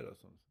ut flera.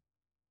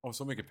 Och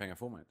så mycket pengar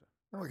får man inte.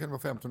 Ja, man kan vara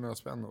 1500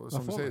 spänn och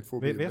som du säger 2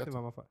 bilder. Vet du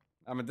vad man får?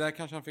 Ja, men där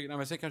kanske han fick,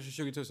 men säg kanske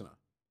 20 000.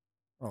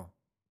 Ja.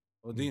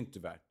 Och det är inte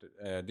värt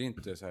det. Det är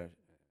inte så här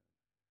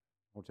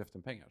hårt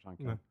efter pengar så han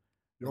kan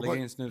lägga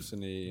in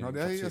snusen i... Ja,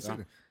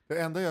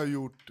 det enda jag har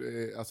gjort,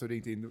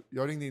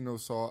 jag ringde in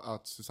och sa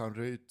att Susanne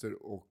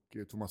Reuter och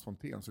Thomas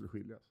Fontaine skulle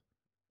skiljas.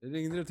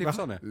 Ringde du och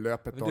tipsade om det?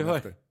 Löpet dagen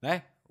efter.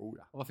 Nej? Oh,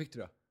 ja. Och vad fick du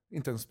då?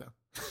 Inte en spänn.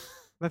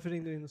 Varför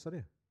ringde du in och sa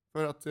det?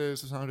 För att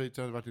Susanne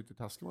Reuter hade varit lite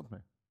taskig mot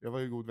mig. Jag var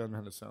ju god vän med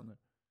hennes söner.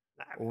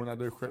 Och hon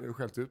hade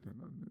skällt ut mig.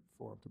 Nu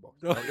får hon tillbaka.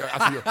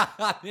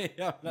 Det är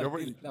jävla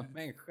lilla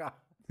människa.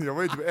 Jag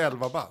var ju typ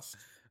 11 bast.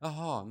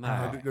 Jaha,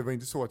 nej. Det var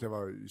inte så att jag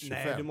var 25.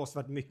 Nej, du måste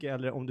varit mycket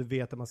äldre om du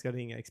vet att man ska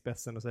ringa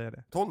Expressen och säga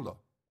det. 12 då?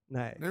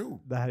 Nej,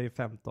 Jo. Det här är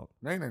 15.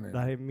 Nej. Det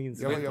här är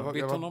minst.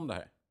 Vet hon om det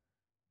här?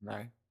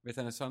 Nej. Vet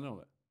hennes söner om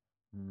det?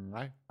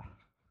 Nej.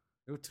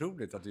 Det är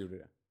otroligt att du gjorde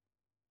det.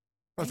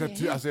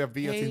 Alltså jag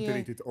vet inte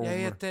riktigt om... Jag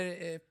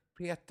heter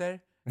Peter.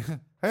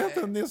 Jag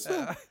heter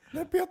Nisse.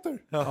 Nej, Peter.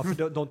 Ja,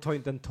 för de tar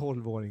inte en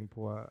 12-åring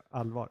på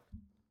allvar.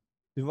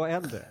 Du var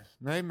äldre.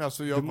 Nej, men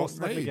alltså det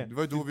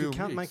var då vi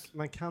umgicks.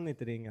 Man kan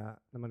inte ringa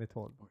när man är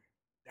 12.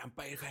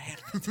 Rampa er för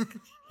helvete.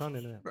 Kan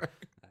ni nu?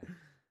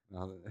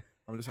 Ja, men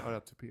det är så här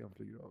att tupén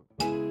flyger av.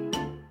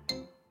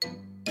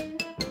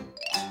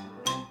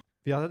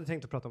 För jag hade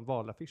tänkt att prata om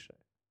valaffischer.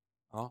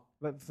 Ja.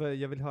 För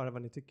jag vill höra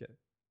vad ni tycker.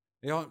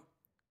 Ja.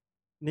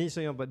 Ni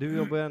som jobbar, du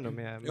jobbar ändå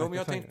med... Jo, men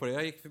jag tänkte på det.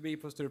 Jag gick förbi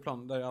på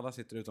Stureplan där alla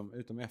sitter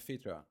utom FI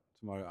tror jag.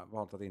 Som har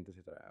valt att inte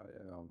sitta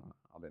där av någon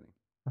anledning.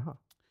 Aha.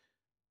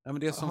 Ja,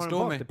 men det som har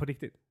slår mig... det på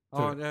riktigt?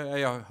 Ja,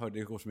 jag hörde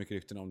det går så mycket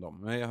rykten om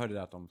dem. Men jag hörde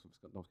det att de ska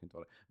inte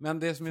vara det. Men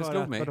det som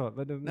slog mig...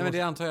 Nej, men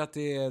det antar jag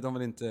att de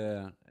vill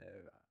inte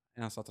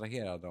ens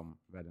attrahera de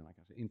väljarna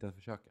kanske. Inte ens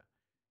försöka.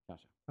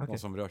 Kanske. Okay. De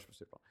som rör sig på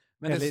Stureplan.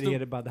 Men eller är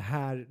det bara det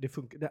här, det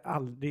funkar,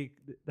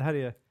 det här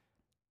är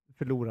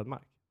förlorad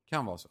mark?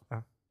 Kan vara så.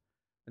 Ja.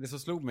 Men det som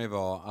slog mig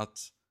var att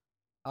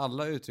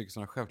alla uttrycker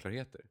sådana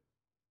självklarheter.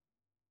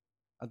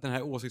 Att den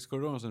här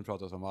åsiktskorridoren som du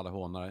pratar om, alla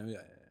hånar.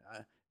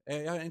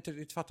 Jag har inte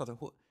riktigt fattat.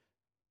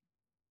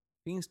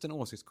 Finns det en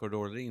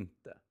åsiktskorridor eller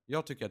inte?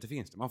 Jag tycker att det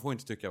finns det. Man får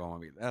inte tycka vad man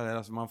vill.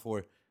 Alltså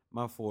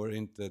man får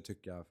inte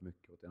tycka för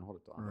mycket åt ena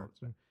hållet och andra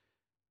hållet.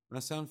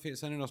 Men sen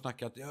är det någon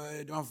snack att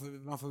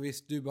man får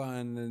visst, du är bara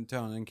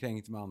en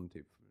kränkt man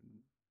typ.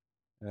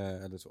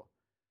 Eller så.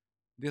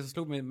 Det som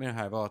slog mig med det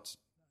här var att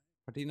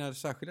partierna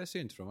särskiljer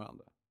sig inte från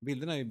varandra.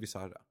 Bilderna är ju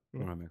bizarra. De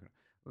här människorna.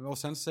 Och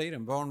sen säger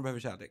den, barn behöver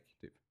kärlek.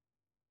 Typ.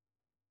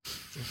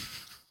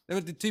 Det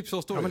är väl typ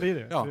så står det. Ja, men det är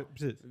det. Ja.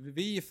 Precis.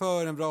 Vi är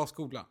för en bra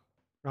skola.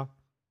 Ja.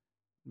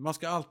 Man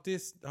ska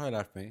alltid, har jag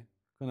lärt mig,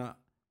 kunna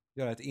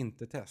göra ett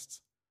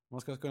inte-test.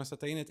 Man ska kunna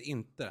sätta in ett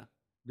inte.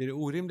 Blir det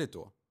orimligt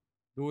då?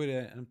 Då är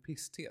det en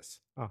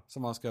pisstes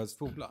som man ska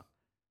spola.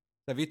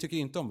 Där vi tycker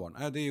inte om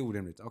barn. Det är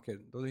orimligt. Okej,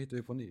 då hittar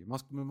vi på ny. Man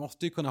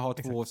måste ju kunna ha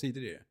två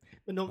sidor i det.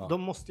 Men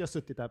de måste ju ha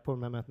suttit där på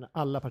de här mötena,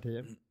 alla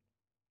partier.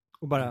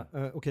 Och bara,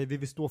 okej, vi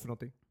vill stå för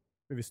någonting.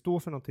 Vi vill stå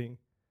för någonting.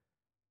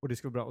 Och det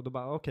ska vara bra. Och då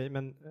bara, okej,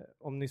 men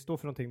om ni står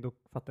för någonting, då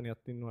fattar ni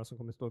att det är några som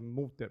kommer stå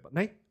emot er. Bara,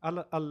 nej,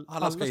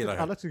 alla ska gilla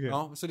det. Alla tycker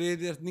ja, så det är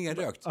rätt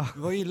nedrökt.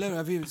 Vad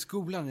gillar vi i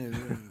skolan nu?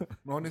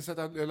 Men har ni sett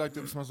att jag har lagt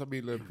upp en massa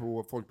bilder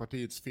på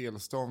Folkpartiets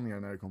felstavningar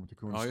när det kommer till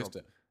kunskap? Ja, just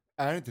det.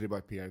 Är inte det bara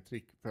ett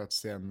PR-trick för att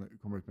sen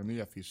komma ut med en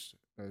ny affisch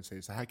där det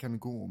säger så här kan det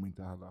gå om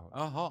inte alla har?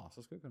 Jaha,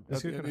 så ska det kunna.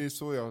 Det är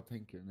så jag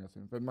tänker när jag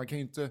ser. För man kan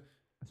ju inte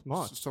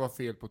stava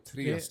fel på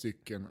 3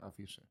 stycken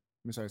affischer.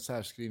 Med så här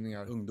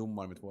särskrivningar.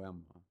 Ungdomar med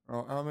 2M.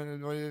 Ja, men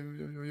du har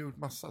ju gjort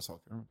massa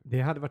saker.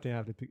 Det hade varit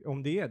jävligt...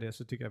 Om det är det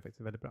så tycker jag faktiskt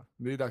är väldigt bra.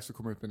 Det är dags att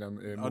komma ut med den.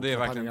 Ja, det är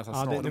verkligen ganska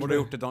snart. De borde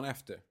ha gjort det dagen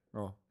efter.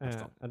 Ja,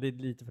 det är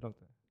lite för långt.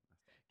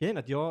 Grejen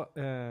är att jag...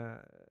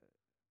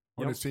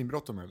 har ni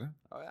svinbråttom eller?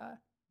 Ja.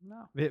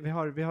 No. Vi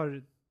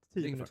har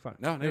 10 minuter kvar.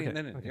 Ja,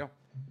 nej. Okay.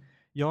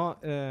 Ja,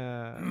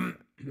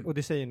 och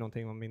det säger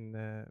någonting om min...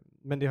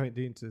 men det är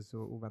inte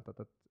så oväntat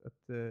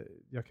att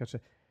jag kanske...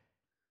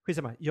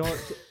 Skitsamma.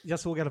 Jag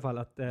såg i alla fall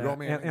att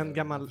en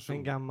gammal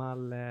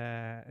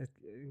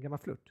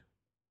flört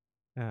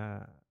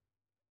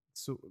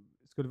så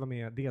skulle vara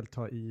med och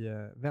delta i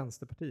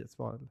Vänsterpartiets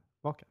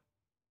valvaka.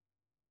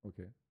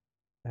 Okej.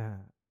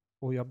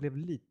 Och jag blev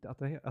lite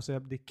attraherad. Alltså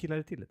det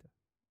killade till lite.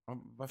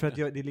 Ja, för att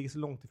det ligger så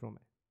långt ifrån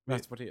mig.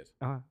 Vänsterpartiet?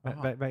 Ja,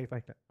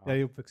 verkligen. Ja. Jag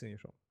är uppvuxen i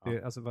Djursholm.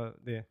 Ja.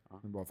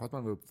 Men bara för att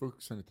man var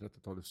uppvuxen i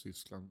 30-talets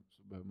Tyskland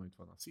så behöver man ju inte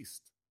vara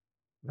nazist.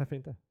 Varför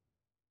inte?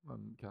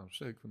 Man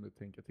kanske kunde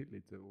tänka till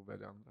lite och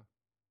välja andra.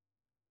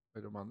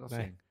 Eller de andra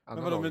säng.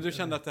 Men vadå, men du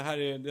kände att det här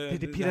är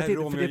det här är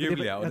Romeo och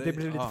Julia? Det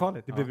blev lite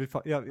farligt. Det blev lite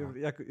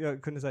farligt.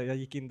 Jag kunde säga, jag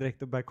gick in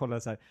direkt och började kolla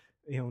så här,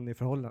 är hon i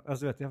förhållande?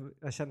 Alltså vet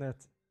jag känner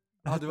att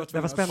du var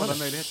tvungen att kolla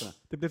möjligheterna.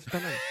 Det blev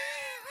spännande.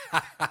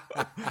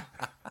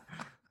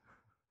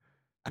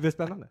 Det blev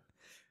spännande.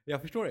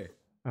 Jag förstår dig.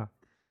 Ja.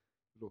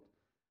 Förlåt.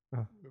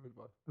 Ja.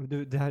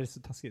 Det här är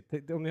så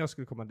taskigt. Om jag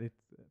skulle komma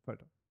dit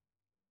företag.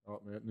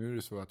 Ja, men nu är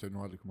det så att jag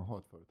nog aldrig kommer ha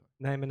ett företag.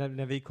 Nej, men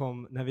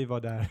när vi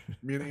var där.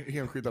 Min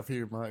enskilda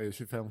firma är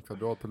 25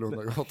 kvadrat på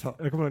Lundagatan.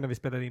 Jag kommer ihåg när vi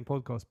spelade in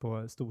podcast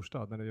på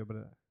Storstad när vi jobbade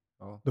där.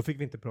 Ja. Då fick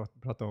vi inte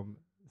prata om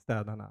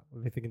städarna.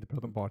 Och vi fick inte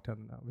prata om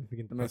bartenderna. Och vi fick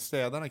inte Men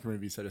städarna kan man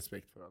ju visa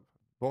respekt för.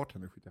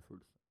 Bartender skiter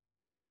fullt.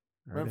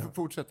 Men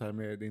fortsätt här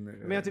med din...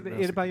 Men jag tycker,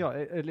 är det bara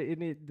jag? Eller är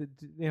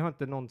ni har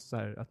inte någon så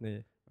här att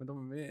ni... Men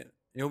de är...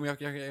 Jo, men jag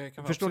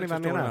kan förstår ni vad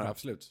jag menar?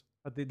 Absolut.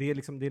 Att det är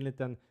liksom, det är en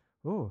liten...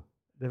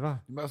 det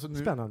var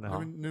spännande. Ja.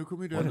 Nu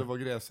kommer ju det ändå vara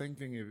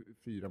gräsänkling i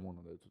 4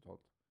 månader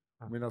totalt.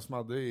 Ja. Medan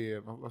Madde är,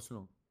 vad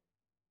säger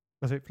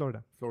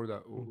de? Florida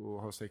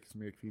och har sex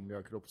med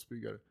kvinnliga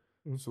kroppsbyggare.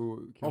 Mm.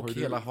 Så och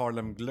hela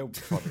Harlem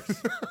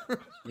Globetrotters.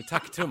 Med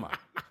takttrumma.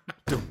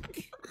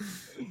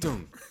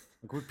 Dunk.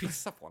 Hon kommer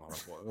pissa på honom.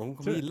 Hon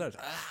kommer gilla det.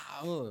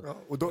 Ja,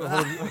 och då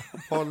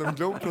Harlem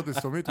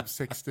Globetrotters, de är typ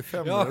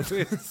 65 år.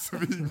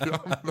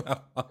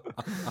 Svingamla.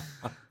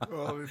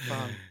 Ja, vi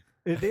fan.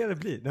 Är det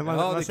blir? När man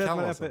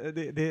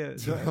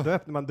då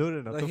öppnar man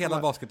dörren.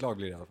 Hela basketlag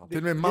blir det i alla fall. Till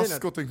och med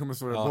maskoten kommer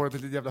stå där, bara ett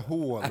litet jävla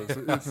hål. Så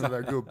ut med den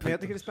där gubben. Men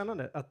jag tycker det är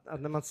spännande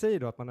att när man säger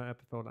då att man har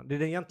öppet förhållande.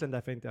 Det är egentligen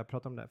därför inte jag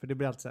pratar om det. För det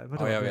blir alltid så här.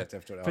 Ja, jag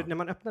förstår det. För när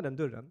man öppnar den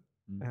dörren,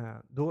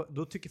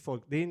 då tycker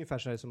folk, det är ungefär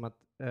så här som att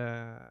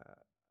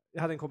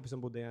jag hade en kompis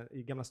som bodde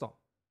i Gamla stan.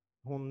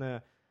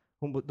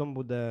 De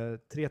bodde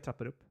 3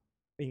 trappor upp,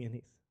 ingen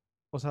hiss.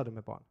 Och så hade de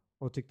ett barn.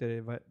 Och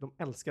tyckte de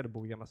älskade att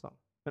bo i Gamla stan.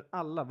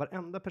 Men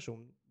varenda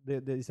person,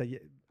 det är så här,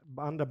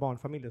 andra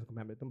barnfamiljer som kom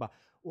hem, de bara,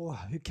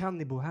 hur kan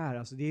ni bo här?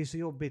 Alltså, det är så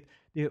jobbigt.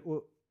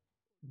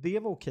 Det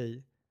var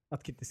okej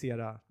att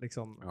kritisera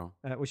liksom,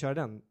 och köra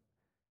den.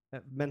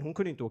 Men hon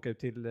kunde inte åka ut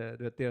till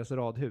deras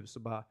radhus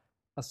och bara,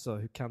 alltså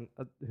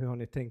hur har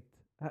ni tänkt?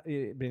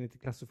 Blir ni inte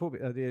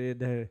klaustrofobiska? Det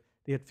är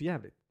helt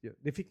förjävligt.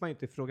 Det fick man ju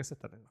inte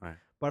ifrågasätta.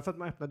 Bara för att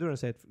man öppnar dörren och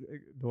säger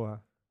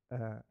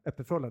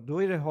öppet förhållande,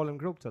 då är det Harlem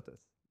Globetrotters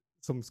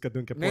som ska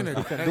dunka på. Nej.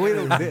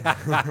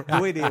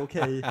 Då är det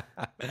okej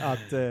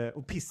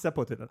att pissa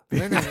på tydligen.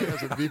 Nej,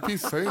 alltså, vi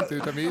pissar ju inte,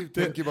 utan vi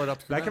tänker bara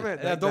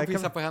rationellt. De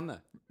pissar på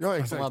henne. Ja,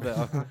 exakt.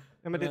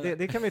 Ja, men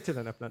det kan vi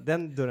tydligen öppna.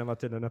 Den dörren var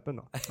tydligen öppen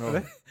då.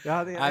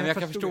 Ja. Jag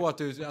kan förstå att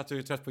du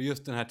är trött på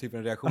just den här typen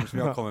av reaktion som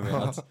jag kommer med.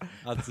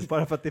 Att...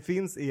 Bara för att det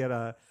finns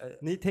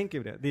ni tänker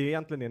ju det. Det är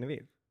egentligen det ni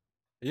vill.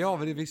 Ja,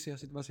 men det visste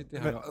man sitter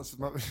här. Men,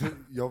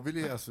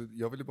 alltså,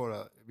 jag ville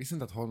bara... visste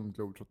inte att Harlem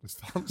Globetrotters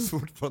fanns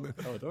fortfarande.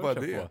 Bara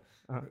det.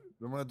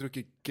 De har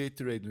druckit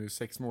Gatorade nu i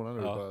 6 månader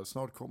och bara,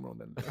 snart kommer de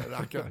den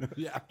rackaren.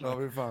 Ja,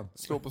 vi fan.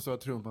 Slå på stora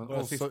trumman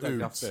och så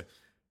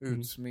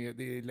ut med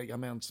det är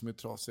ligament som är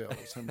trasiga och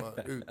sen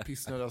bara ut,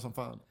 pissnöda som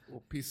fan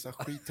och pissa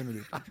skiten ur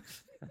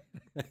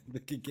det.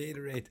 Mycket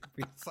Gatorade,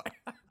 pissa.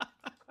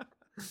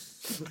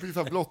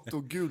 Pissa blått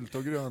och gult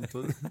och grönt.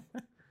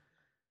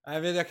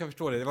 Nej, jag kan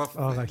förstå det. Det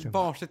var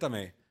barnsligt av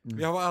mig.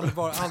 Jag har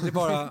aldrig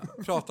bara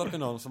pratat med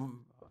någon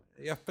som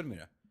är öppen med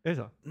det. Är det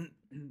så?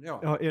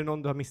 Ja. Är det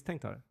någon du har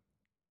misstänkt här?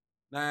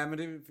 Nej, men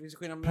det finns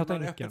skillnad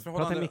mellan öppet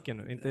förhållande. Prata i micken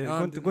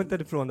nu. Gå inte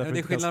ifrån det. Det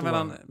är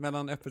skillnad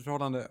mellan öppet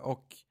förhållande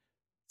och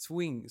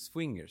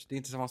swingers. Det är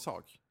inte samma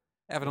sak.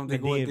 Även om det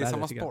är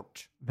samma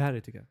sport.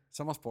 Värre tycker jag.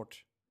 Samma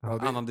sport.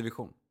 Annan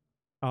division.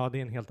 Ja, det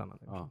är en helt annan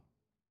division. Ja.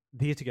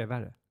 Det tycker jag är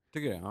värre.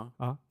 Tycker du det?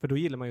 Ja, för då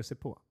gillar man ju att se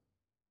på.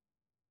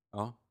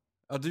 Ja.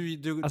 Ja,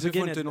 du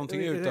får inte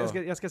någonting ut av...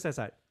 Jag ska säga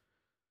så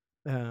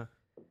här.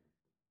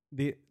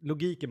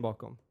 Logiken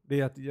bakom. Det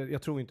är att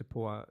jag tror inte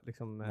på...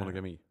 liksom,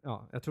 monogami.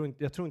 Ja,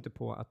 jag tror inte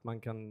på att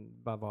man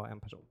kan bara vara en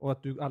person. Och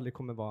att du aldrig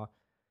kommer vara...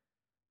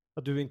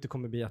 Att du inte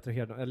kommer bli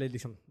attraherad. Eller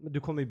liksom,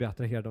 du kommer ju bli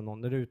attraherad av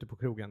någon. När du är ute på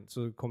krogen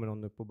så kommer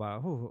någon upp och bara...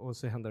 och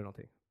så händer det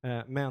någonting.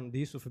 Men det är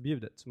ju så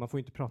förbjudet. Så man får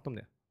inte prata om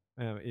det.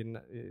 I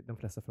de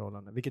flesta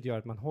förhållanden. Vilket gör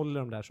att man håller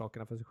de där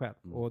sakerna för sig själv.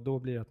 Och då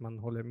blir det att man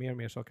håller mer och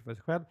mer saker för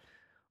sig själv.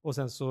 Och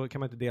sen så kan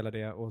man inte dela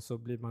det och så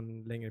blir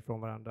man längre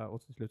ifrån varandra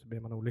och till slut blir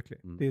man olycklig.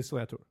 Det är så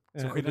jag tror.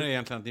 Så skillnaden är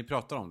egentligen att ni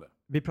pratar om det?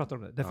 Vi pratar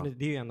om det. Definitivt.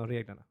 Det är ju en av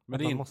reglerna. Men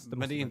det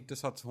är inte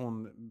så att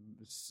hon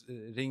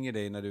ringer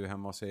dig när du är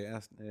hemma och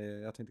säger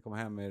jag tänkte komma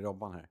hem med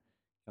Robban här.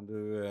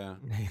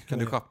 Kan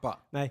du shoppa?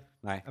 Nej.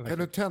 Kan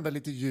du tända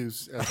lite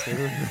ljus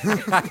efter?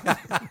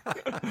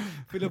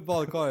 Fyll upp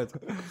badkaret.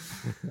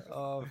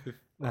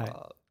 Nej.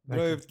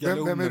 Dra ut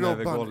galonen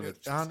över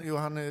golvet.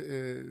 Han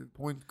är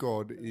point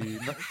guard i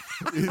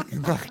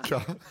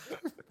Nacka.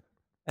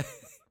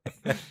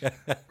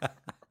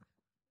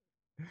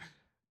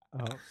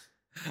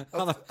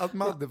 Att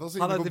Madde var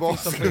så inne på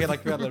basen för hela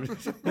kvällen.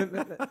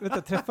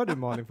 Vänta, träffar du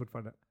Malin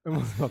fortfarande?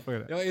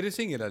 Ja, är du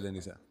singel eller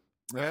Nisse?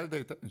 Nej, jag har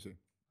dejtat Nisse.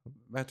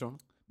 Vad heter hon?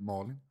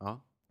 Malin.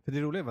 Ja. För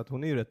det roliga är att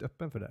hon är ju rätt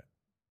öppen för det.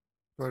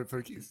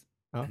 För Kiss?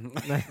 Ja.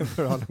 Nej,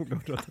 för Harlem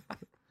Globetrotters.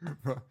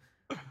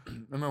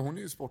 Men hon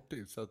är ju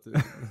sportig så att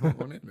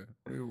hon är med.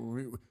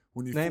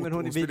 Hon är nej,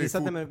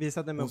 men vi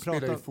satt med och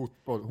pratade om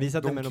fotboll.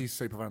 De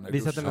kissar ju på varandra.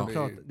 Vi satt med och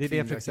pratade. Det är det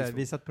jag försöker säga.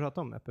 Vi satt och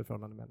pratade om öppet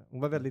förhållande med henne.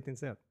 Hon var väldigt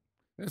intresserad.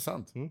 Det är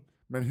sant.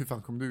 Men hur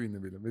fan kom du in i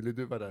bilden? Ville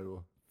du vara där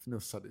och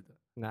fnussa lite?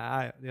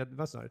 Nej, det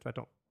var snarare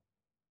tvärtom.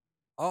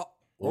 Ja,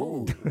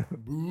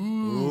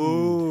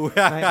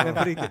 Nej,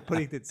 men på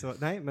riktigt så,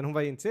 nej, men hon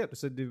var intresserad.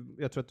 Så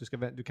jag tror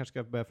att du kanske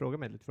ska börja fråga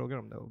mig lite frågor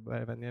om det och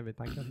börja vänja vid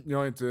tanken.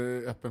 Jag är inte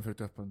öppen för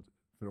ett öppet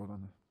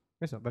förhållande.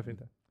 Men så, varför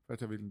inte? För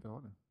att jag vill inte ha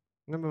det.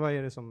 Nej, men vad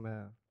är det som...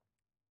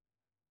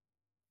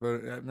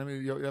 Nej,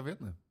 men jag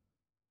vet inte.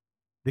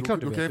 Det är klart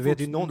du vet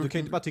ju någon, du kan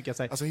ju inte bara tycka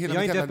så här, alltså, jag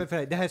är inte öppen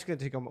för det här skulle jag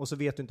inte tycka om, och så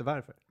vet du inte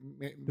varför.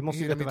 Du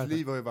måste hela veta mitt varför.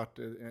 liv har ju varit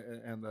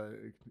ända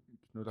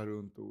knulla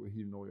runt och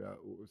hivnoja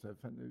och så här,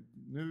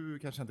 nu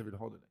kanske jag inte vill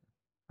ha det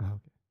längre.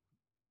 Okay.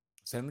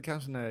 Sen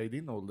kanske när jag är i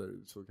din ålder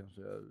så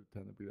kanske jag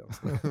tänder på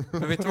gränsen.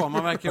 Men vet du vad,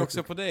 man märker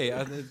också på dig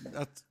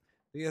att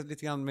det är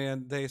lite grann med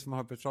dig som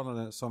har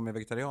förhållanden som är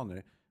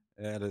vegetarianer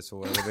eller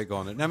så, eller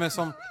veganer. Nej, men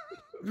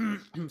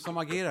som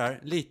agerar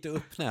lite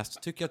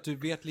uppnäst, tycker att du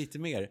vet lite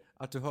mer,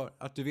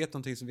 att du vet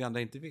någonting som vi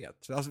andra inte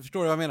vet. Alltså, förstår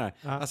du vad jag menar?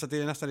 Ja. Alltså att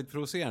det är nästan lite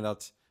provocerande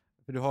att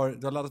för du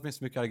har laddat med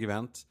så mycket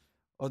argument,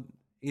 och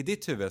i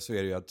ditt huvud så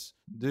är det ju att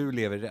du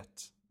lever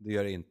rätt. Det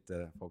gör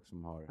inte folk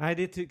som har... Nej,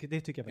 det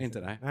tycker jag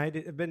inte.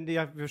 Men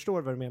jag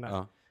förstår vad du menar.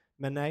 Ja.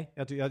 Men nej,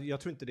 jag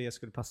tror inte det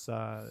skulle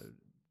passa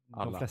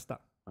de flesta.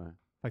 Nej.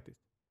 Faktiskt.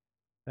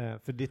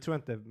 För det tror jag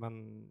inte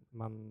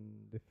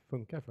det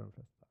funkar för de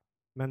flesta.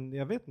 Men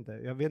jag vet inte.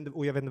 Jag vet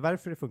inte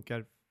varför det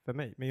funkar för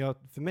mig. Men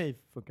för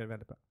mig funkar det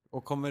väldigt bra.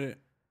 Och kommer,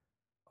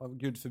 av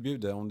Gud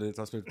förbjude, om det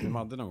tar slut med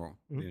Madde någon gång,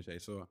 din tjej,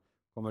 så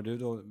kommer du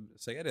då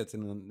säga det till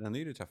en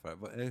ny du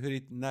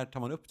träffar? När tar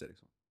man upp det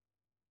liksom?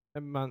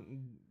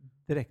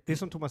 Direkt. Det är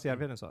som Thomas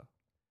Järvheden sa.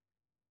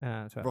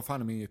 Vad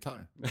fan är min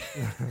gitarr?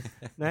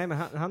 Nej, men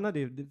han hade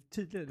ju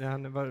tydligt,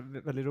 han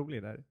var väldigt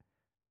rolig där.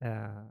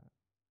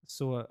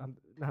 Så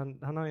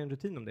han har ju en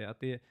rutin om det. Att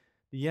det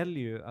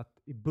gäller ju att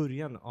i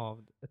början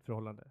av ett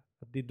förhållande,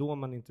 att det är då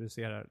man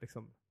introducerar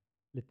liksom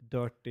lite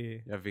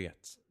dirty. Jag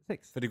vet.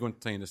 Sex. För det går inte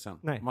att ta in det sen.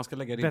 Nej. Man ska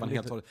lägga ribban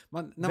helt och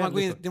hållet. När man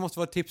går in, det måste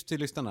vara ett tips till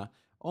lyssnarna.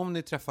 Om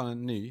ni träffar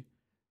en ny,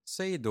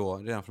 säg då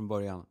redan från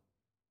början,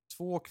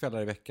 2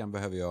 kvällar i veckan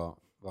behöver jag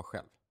vara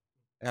själv.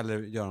 Eller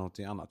göra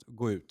någonting annat.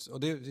 Gå ut.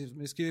 Och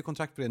vi skriver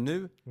kontrakt på det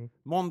nu.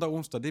 Måndag och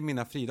onsdag, det är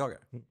mina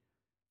fridagar.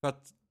 För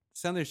att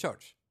sen är det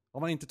kört.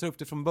 Om man inte tar upp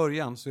det från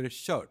början så är det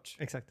kört.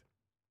 Exakt.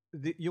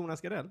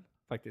 Jonas Gardell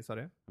faktiskt sa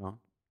det. Ja.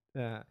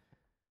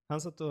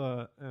 Han satt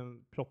och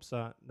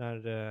propsa när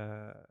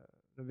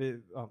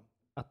vi...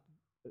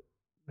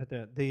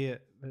 det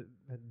är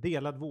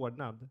delad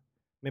vårdnad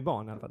med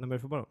barn i alla fall, när man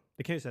får barn.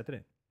 Det kan jag ju säga till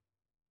dig.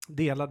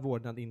 Delad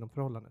vårdnad inom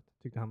förhållandet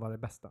tyckte han var det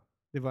bästa.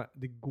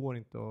 Det går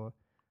inte att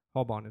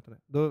ha barn utan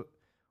det.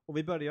 Och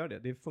vi började göra det.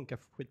 Det funkar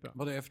skitbra.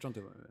 Vad är det? Jag förstår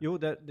inte. Jo,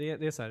 det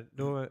är så här.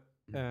 Då,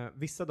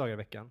 vissa dagar i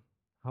veckan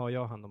har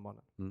jag hand om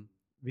barnen.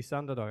 Vissa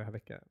andra dagar i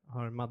veckan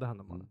har Madde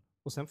hand om barnen.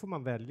 Och sen får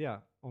man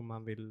välja om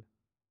man vill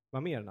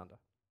vara med den andra.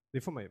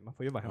 Det får man ju. Man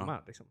får ju vara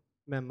hemma liksom.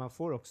 Men man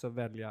får också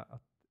välja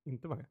att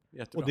inte vara med.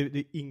 Jättebra. Och det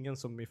är ingen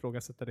som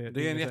ifrågasätter det.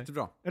 Det är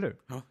jättebra. Eller hur?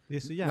 Ja. Det är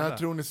så jävla... När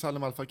tror ni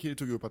Salem Al Fakir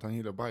tog upp att han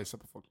gillar att bajsa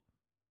på folk?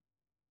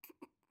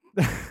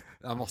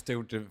 Han måste ha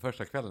gjort det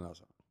första kvällen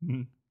alltså.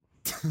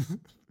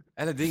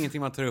 Eller det är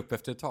ingenting man tar upp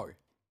efter ett tag.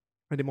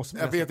 Men det måste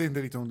jag vet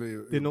inte riktigt om det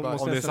är...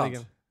 Om det är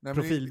sant.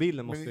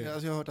 Profilbilden måste ju...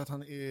 Alltså jag har hört att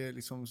han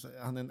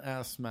är en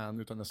assman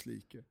utan en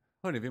slike.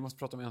 Hörrni, vi måste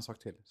prata om en sak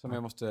till. Som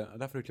jag måste...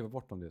 Därför får du kliva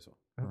bort om det är så.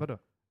 Vadå?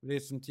 Det är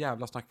ett sånt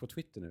jävla snack på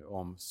Twitter nu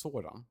om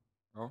Soran.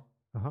 Ja.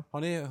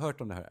 Har ni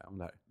hört om det här? Ja,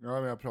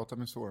 men jag pratat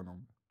med Soran om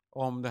det.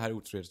 Om det här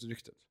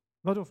otrohetsryktet.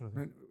 Vadå för något?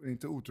 Men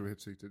inte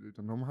otrohetsryktet,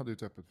 utan de hade ju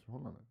ett öppet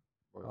förhållande.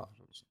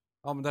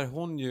 Ja, men där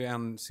hon ju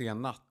en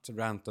sen natt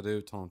rantade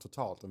ut honom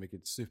totalt om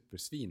vilket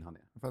supersvin han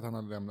är. För att han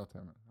hade lämnat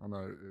henne. Han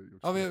har gjort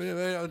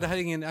ja, det här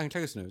är ingen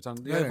anklagelse nu,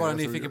 utan jag är bara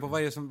nyfiken på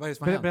vad är det som har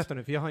hänt. Berätta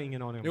nu, för jag har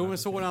ingen aning om det. Jo, men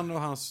Soran och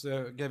hans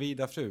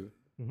gravida fru,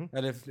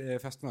 eller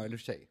fästmö, eller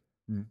tjej.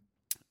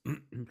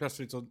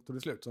 Plötsligt så tog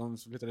det slut. De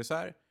flyttade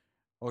isär.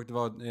 Och det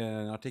var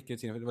en artikel i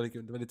tidningen.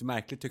 Det var lite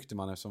märkligt tyckte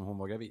man eftersom hon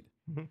var gravid.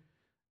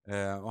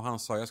 Och han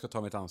sa, jag ska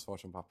ta mitt ansvar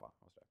som pappa.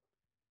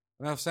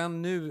 Men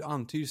sen nu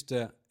antyds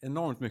det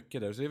enormt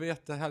mycket där. Så det är väl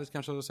jättehärligt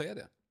kanske att säga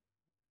det.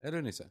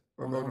 Eller Nisse?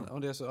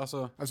 Om det är så,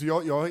 alltså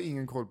jag har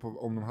ingen koll på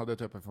om de hade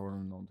ett öppet förhållande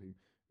eller någonting.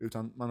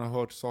 Utan man har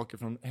hört saker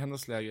från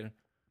hennes läger.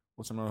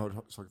 Och sen har man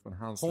hört saker från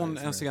hans läger. Hon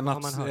en sen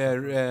natt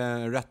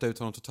rättade ut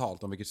honom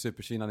totalt om vilket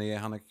supersvin han är.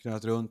 Han har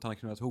knullat runt, han har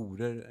knullat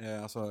horor.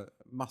 Alltså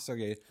massa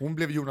grejer. Hon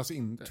blev Jonas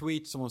Inde.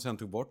 Tweet som hon sen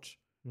tog bort.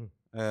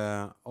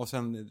 Och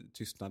sen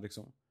tystnad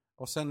liksom.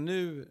 Och sen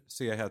nu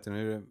ser jag hela tiden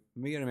hur det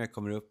mer och mer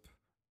kommer upp.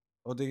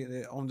 Och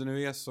om det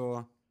nu är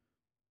så...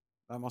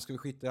 Ja, man ska väl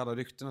skita i alla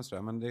rykten och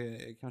sådär. Men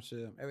det är kanske...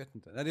 Jag vet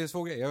inte. Nej, det är en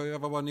svår grej. Jag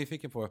var bara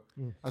nyfiken på...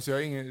 Alltså jag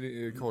har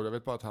ingen koll. Jag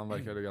vet bara att han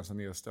verkade ganska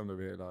nedstämd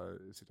över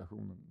hela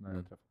situationen när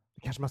jag träffade.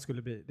 Det kanske man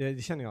skulle bli.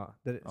 Det känner jag.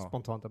 Det är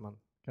spontant att man...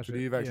 Kanske för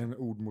det är verkligen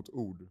ord mot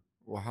ord.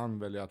 Och han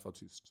väljer att vara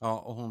tyst. Ja,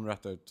 och hon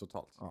rättar ut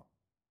totalt. Ja.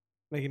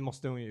 Men det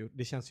måste hon ju...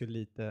 Det känns ju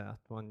lite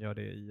att man gör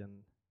det i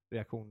en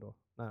reaktion då.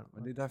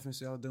 Men det är därför det är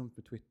så jävla dumt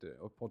med Twitter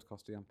och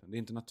podcast egentligen. Det är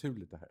inte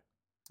naturligt det här.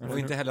 Och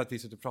inte heller att vi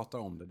sitter och pratar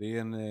om det. Det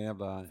är en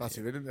jävla... Fast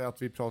jag vet inte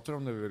att vi pratar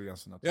om det är väl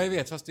ganska naturligt. Jag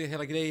vet, fast det är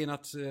hela grejen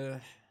att...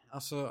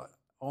 alltså,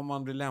 om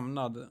man blir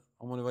lämnad,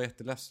 om man var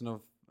jätteledsen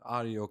och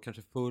arg och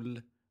kanske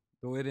full,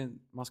 då är det,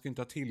 man ska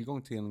inte ha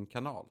tillgång till en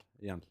kanal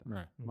egentligen.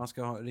 Nej. Man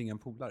ska ringa en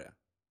polare.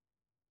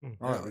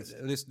 Ja,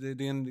 Det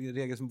är en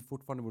regel som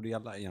fortfarande borde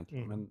gälla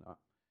egentligen. Men,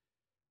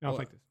 Ja,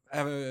 faktiskt.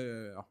 Ja,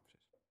 precis.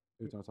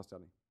 Utan att ta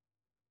ställning.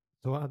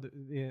 Så hade,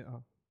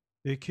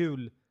 det är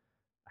kul.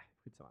 Nej,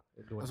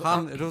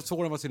 skitsamma.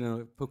 Soren var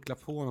tydligen att puckla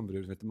på en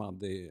brud som heter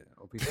Madde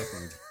och pissa på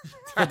henne.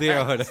 Det var det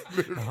jag hörde.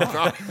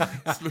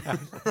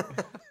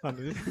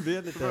 Vi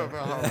är lite...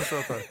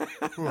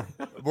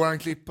 Våran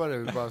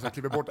klippare bara så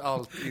klipper bort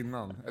allt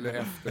innan eller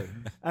efter.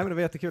 Nej, men det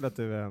var jättekul att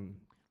du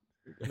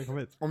kom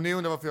hit. Om ni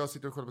undrar varför jag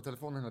sitter och kollar på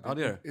telefonen hela tiden.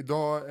 Ja, det är det.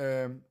 Idag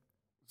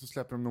så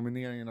släpper de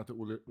nomineringarna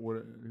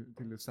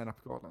till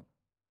stand-up-galan.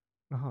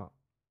 Jaha.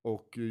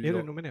 Och Är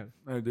du nominerad?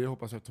 Nej, det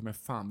hoppas jag ta med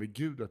fan vid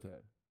gud att det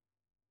är.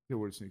 Det är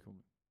årets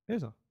nykomling. Är det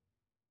så?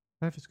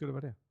 Varför skulle det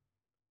vara det?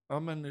 Ja,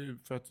 men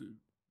för att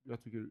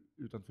jag tycker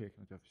utan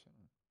tvekan att jag förtjänar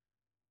det.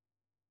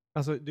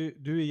 Alltså,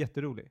 du är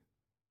jätterolig.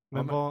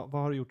 Men, Ja,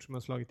 vad har du gjort som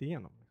har slagit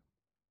igenom?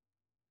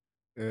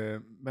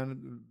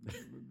 Men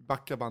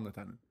backa bandet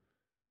här nu.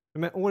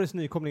 Men årets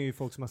nykomling är ju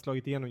folk som har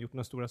slagit igenom och gjort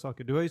några stora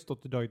saker. Du har ju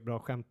stått och dragit bra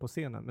skämt på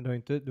scenen, men du har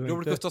inte...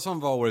 Robert Gustafsson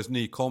var årets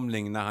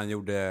nykomling när han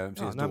gjorde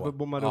precis när han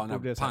bommade upp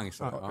och blev pang.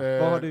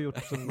 Vad har du gjort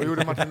som...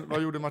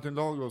 vad gjorde Martin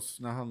Lagos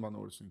när han vann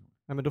årets nykomling?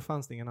 Nej, men då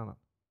fanns det ingen annan.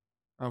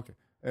 Okej.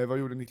 Vad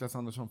gjorde Niklas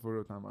Andersson förra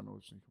året när han vann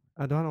årets nykomling?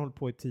 Ja, då har han hållit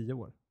på i 10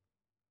 år.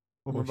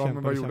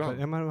 Men vad gjorde han?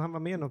 Ja, men han var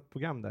med i något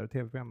program där,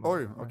 tv-program.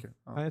 Oj, okej.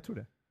 Ja, jag tror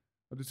det.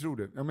 Ja, du tror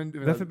det. Ja,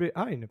 men, varför blir du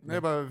arg nu? Nej,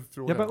 jag bara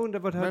frågar. Jag bara undrar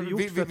vad du hade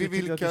gjort för att du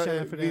tyckte att du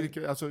känner för det.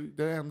 Vilka, alltså,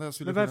 det enda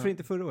men varför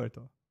inte förra året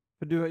då?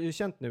 För du har ju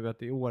känt nu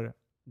att i år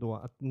då...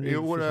 Att i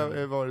år har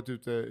jag varit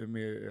ute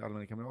med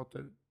allmänna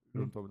kamrater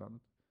runt om i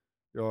landet.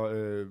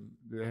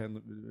 Det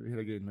händer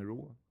hela grejen med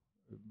Rå.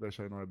 Börjar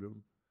köra i Norra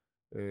Brunn.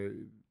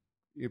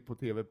 Är på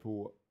tv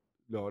på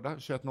lördag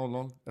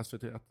 21.00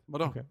 SVT1.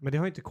 Vadå? Okay. Men det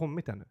har inte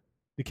kommit ännu.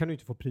 Det kan du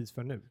inte få pris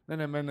för nu.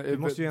 Nej, men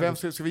vem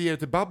ska vi ge det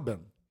till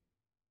Babben?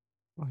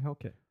 Ja,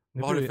 okej.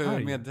 Vad har du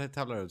för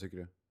medtävlare tycker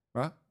du?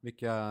 Va?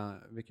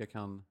 Vilka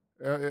kan...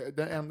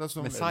 Den enda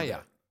som...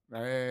 Messiah?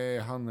 Nej,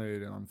 han är ju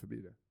redan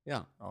förbi det.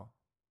 Ja.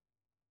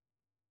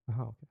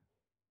 Jaha, okej.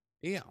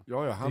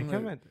 Ja, han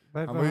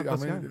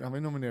var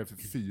ju nominerad för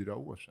 4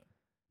 år sedan.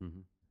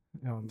 Mm.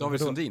 Ja, David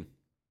Sundin?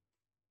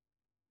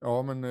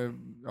 Ja, men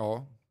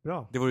ja.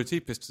 Bra. Det vore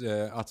typiskt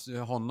att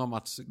honom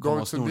att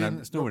komma och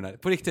snor den.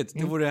 På riktigt,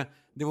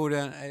 det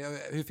vore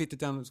hur fittigt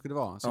den skulle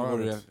vara, så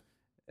vore det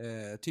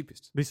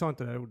typiskt. Vi sa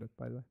inte det här ordet,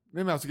 by the way.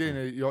 Nej, men alltså grejen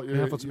är,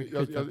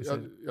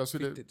 jag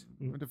skulle... Fittigt.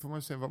 Men det får man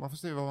ju säga, man får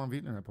säga vad man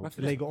vill i den här podden.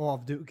 Lägg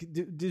av,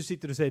 du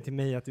sitter och säger till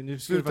mig att nu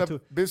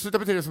sluta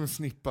bete dig som en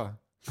snippa.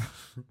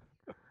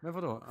 Men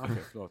vadå? Okej,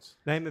 förlåt.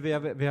 Nej, men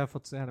vi har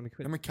fått så jävla mycket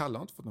skit. Ja, men Kalle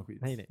har inte fått någon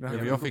skit. Nej.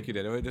 Jag fick ju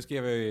det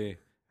skrev jag i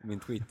min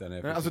tweet där.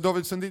 Men alltså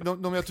David Sundin,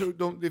 jag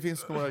tror, det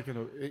finns några,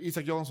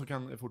 Isak Jansson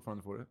kan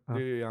fortfarande få det. Ja.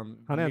 Det är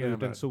han har ändå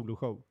gjort en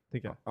soloshow,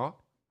 tycker jag.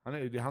 Ja, han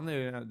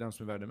är den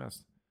som är värd det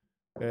mest.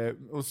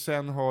 Och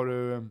sen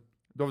har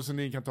David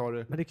Sundin kan ta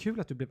det. Men det är kul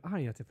att du blev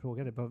arg att jag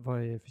frågade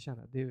vad jag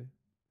förtjänar.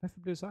 Varför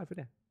blev du så arg för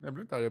det? Jag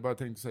blev inte arg, jag bara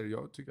tänkte säga,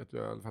 jag tycker att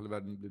jag i alla fall är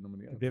värd att bli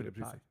nominerad. Blev för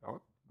det priset.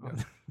 Ja.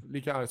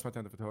 Lika arg som att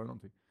jag inte fått höra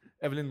någonting.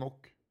 Evelyn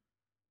Mock.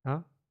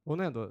 Ja, hon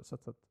har ändå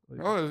satsat.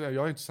 Ja,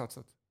 jag har inte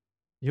satsat.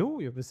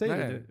 Jo, vi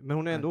säger det. Men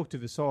hon har ändå åkt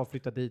till USA och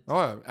flyttat dit.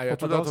 Ja, jag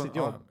trodde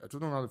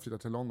hon hade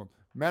flyttat till London.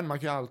 Men man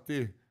kan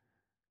alltid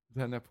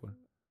vända på det.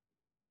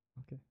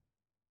 Okej.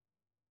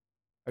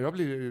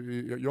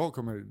 Jag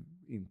kommer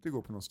inte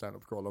gå på någon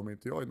stand-up-gala om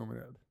inte jag är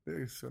nominerad. Det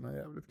är så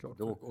jävligt klart.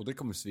 Och det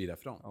kommer svida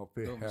fram. Ja,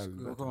 för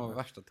helvete. Det kommer vara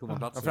värsta tomma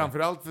platser. Ja,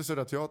 framförallt för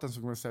Södra Teatern så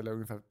kommer jag sälja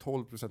ungefär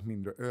 12%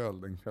 mindre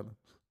öl den kvällen.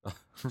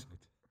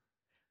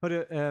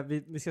 Hörru,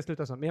 vi ska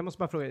sluta så. Men jag måste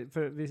bara fråga,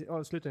 för vi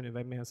avslutar nu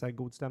med en så här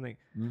god stämning.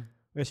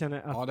 Och jag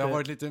känner att... Ja, det har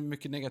varit lite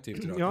mycket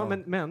negativt idag. Ja,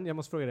 men jag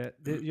måste fråga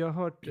dig. Jag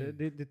har hört,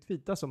 det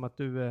tweetas om att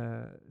du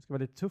ska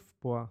vara lite tuff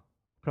på att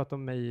prata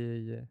om mig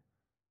i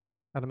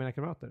alla mina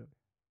kamrater.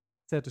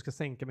 Säg att du ska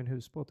sänka min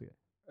husbåt.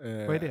 Vad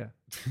är det?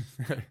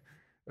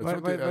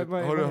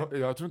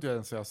 Jag tror inte jag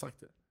ens har sagt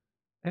det.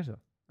 Är det så?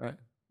 Nej.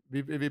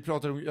 Vi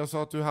pratade om, jag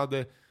sa att du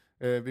hade...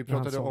 Vi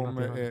pratade om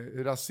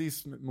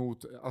rasism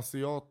mot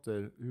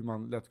asiater, hur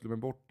man lätt glömmer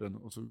bort den,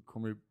 och så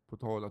kommer vi på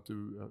tal att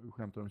du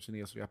skämtar om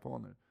kineser och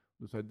japaner.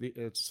 Du sa att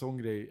ett sån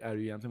grej är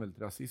ju egentligen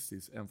väldigt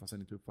rasistiskt, även fast den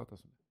inte uppfattas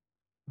som det.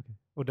 Okay.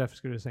 Och därför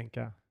skulle du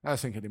sänka? Jag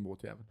sänker din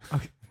båt även.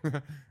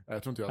 Okay.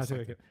 Jag tror inte jag har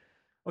sagt det.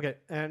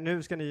 Okej,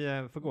 nu ska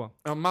ni få gå.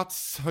 Ja,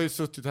 Mats har ju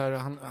suttit här,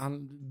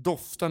 han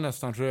doftar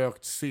nästan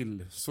rökt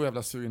sill. Så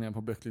jävla sugen igen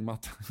på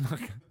böcklingmattan.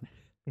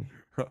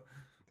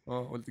 Ja,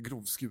 och lite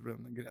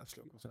grovskuren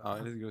gräslök. Ja,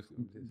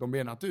 de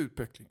menar inte ut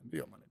böcklingen, det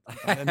gör man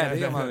inte. Nej, det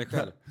gör man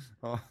själv.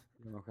 Ja.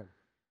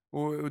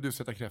 Och du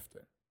sätter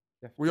kräftor.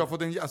 Och jag har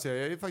fått jag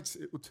är faktiskt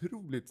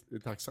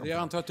otroligt tacksam. Jag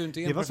antar att du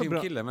inte är en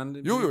parfymkille, men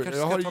jo,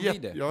 jag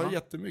har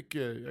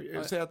jättemycket.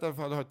 Jag säger att i alla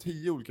fall har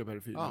 10 olika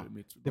parfymer.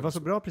 Ja. Det var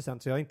så bra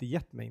present så jag har inte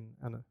gett mig in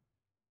ännu.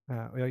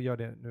 Och jag gör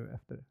det nu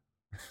efter.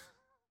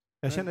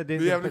 Jag känner det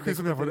är jävligt skit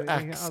som jag får ett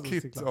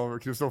Axe-kit av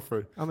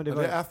Kristoffer. Ja, men det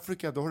är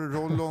Afrika, då har du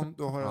roll-on,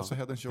 då har du alltså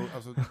head and shoulder,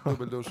 alltså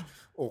dubbeldusch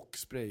och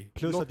spray.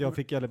 Plus att jag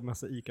fick jävligt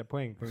massa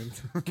ICA-poäng på min.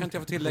 Kan inte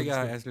jag få tillägga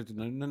här i slutet,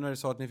 nu när du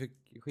sa att ni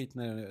fick skit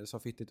när jag sa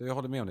fittigt, och jag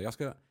håller med om det.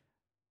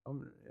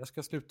 Jag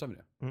ska sluta med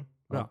det.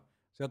 Bra.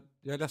 Så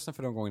jag är ledsen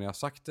för de gångerna jag har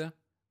sagt det, men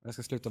jag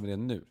ska sluta med det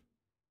nu.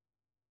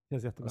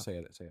 Känns jättebra.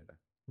 Jag säger det.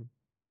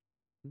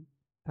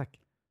 Tack.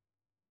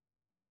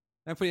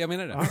 Nej, jag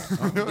menar det.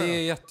 Ja, det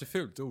är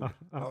jättefult ord.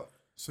 Ja,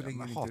 så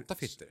länge jag hatar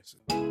fitter.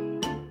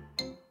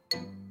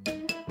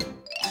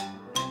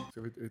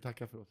 Ska vi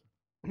tacka för oss?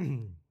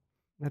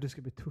 Nej, du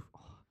ska bli tuff.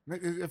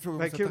 Nej, jag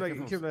frågar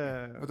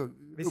kul.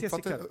 Vi ses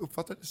ikväll.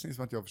 Uppfattades ni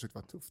som att jag försökt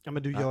vara tuff? Ja,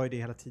 men du gör ju det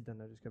hela tiden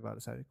när du ska vara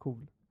så här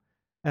cool.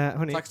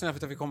 Hörni, tack snälla för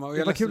att jag fick komma. Och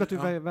det var kul att du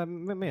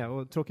var med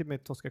och tråkigt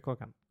med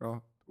Toscakakan.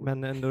 Ja.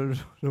 Men ändå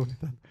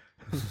roligt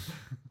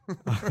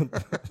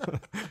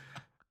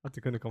att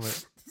du kunde komma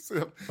hit.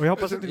 Och jag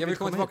hoppas att du vill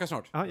komma tillbaka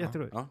snart. Ja,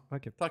 jätteroligt. Ja.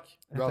 Okay. Tack.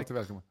 Du är alltid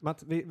välkommen.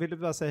 Matt, vill du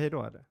bara säga hej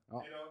då eller?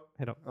 Ja.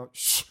 Hej då. Ja.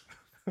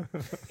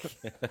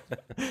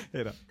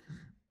 Hej då.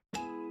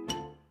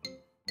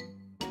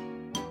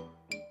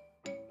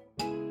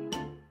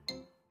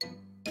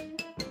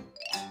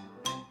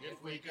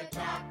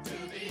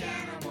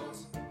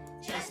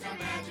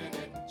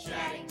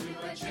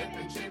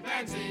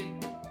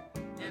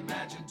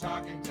 Imagine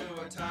talking to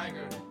a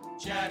tiger,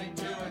 chatting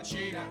to a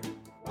cheetah.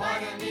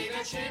 What a neat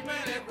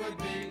achievement it would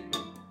be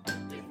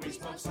if we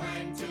spoke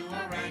slang to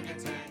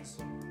orangutans.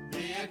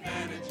 The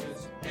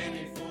advantages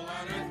any fool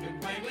on earth can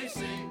plainly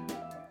see.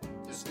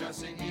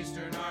 Discussing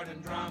Eastern art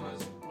and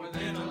dramas with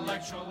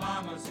intellectual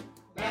llamas.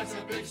 That's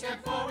a big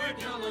step forward,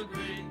 you'll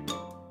agree.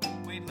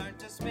 We'd learn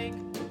to speak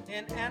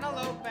in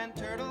antelope and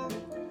turtle.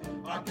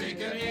 Our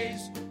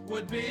Pekingese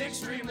would be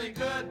extremely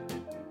good.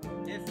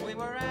 If we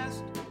were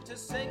asked to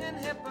sing in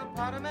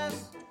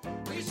hippopotamus,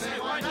 we say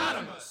why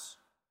notamus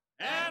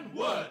and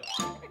would.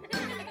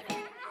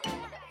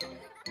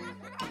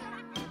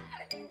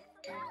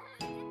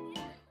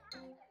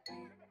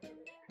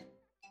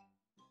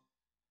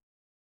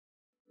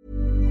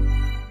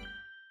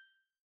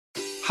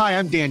 Hi,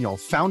 I'm Daniel,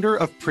 founder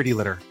of Pretty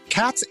Litter.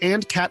 Cats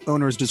and cat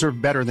owners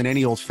deserve better than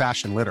any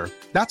old-fashioned litter.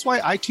 That's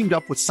why I teamed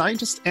up with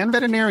scientists and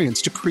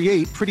veterinarians to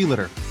create Pretty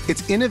Litter.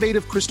 Its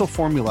innovative crystal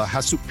formula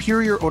has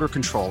superior odor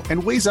control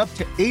and weighs up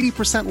to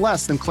 80%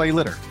 less than clay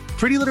litter.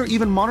 Pretty Litter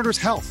even monitors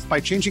health by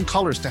changing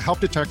colors to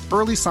help detect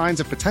early signs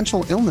of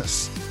potential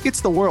illness.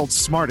 It's the world's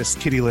smartest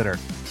kitty litter.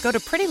 Go to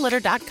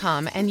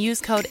prettylitter.com and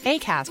use code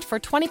ACAST for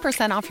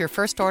 20% off your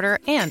first order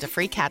and a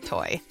free cat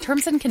toy.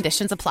 Terms and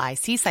conditions apply.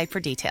 See site for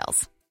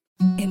details.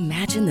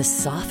 Imagine the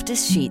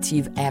softest sheets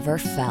you've ever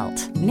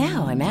felt.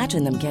 Now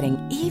imagine them getting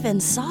even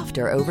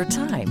softer over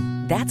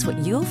time. That's what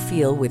you'll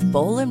feel with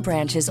Boll &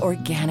 Branch's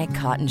organic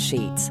cotton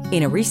sheets.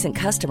 In a recent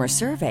customer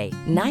survey,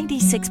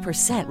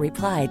 96%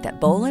 replied that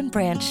Boll &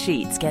 Branch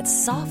sheets get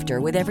softer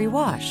with every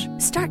wash.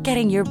 Start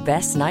getting your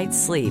best night's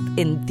sleep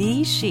in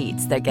these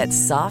sheets that get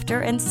softer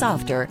and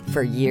softer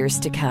for years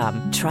to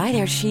come. Try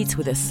their sheets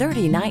with a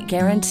 30-night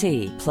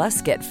guarantee.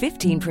 Plus, get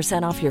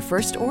 15% off your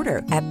first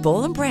order at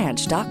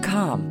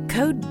bollandbranch.com.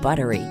 Code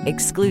BUTTERY.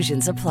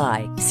 Exclusions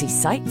apply. See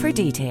site for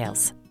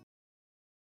details.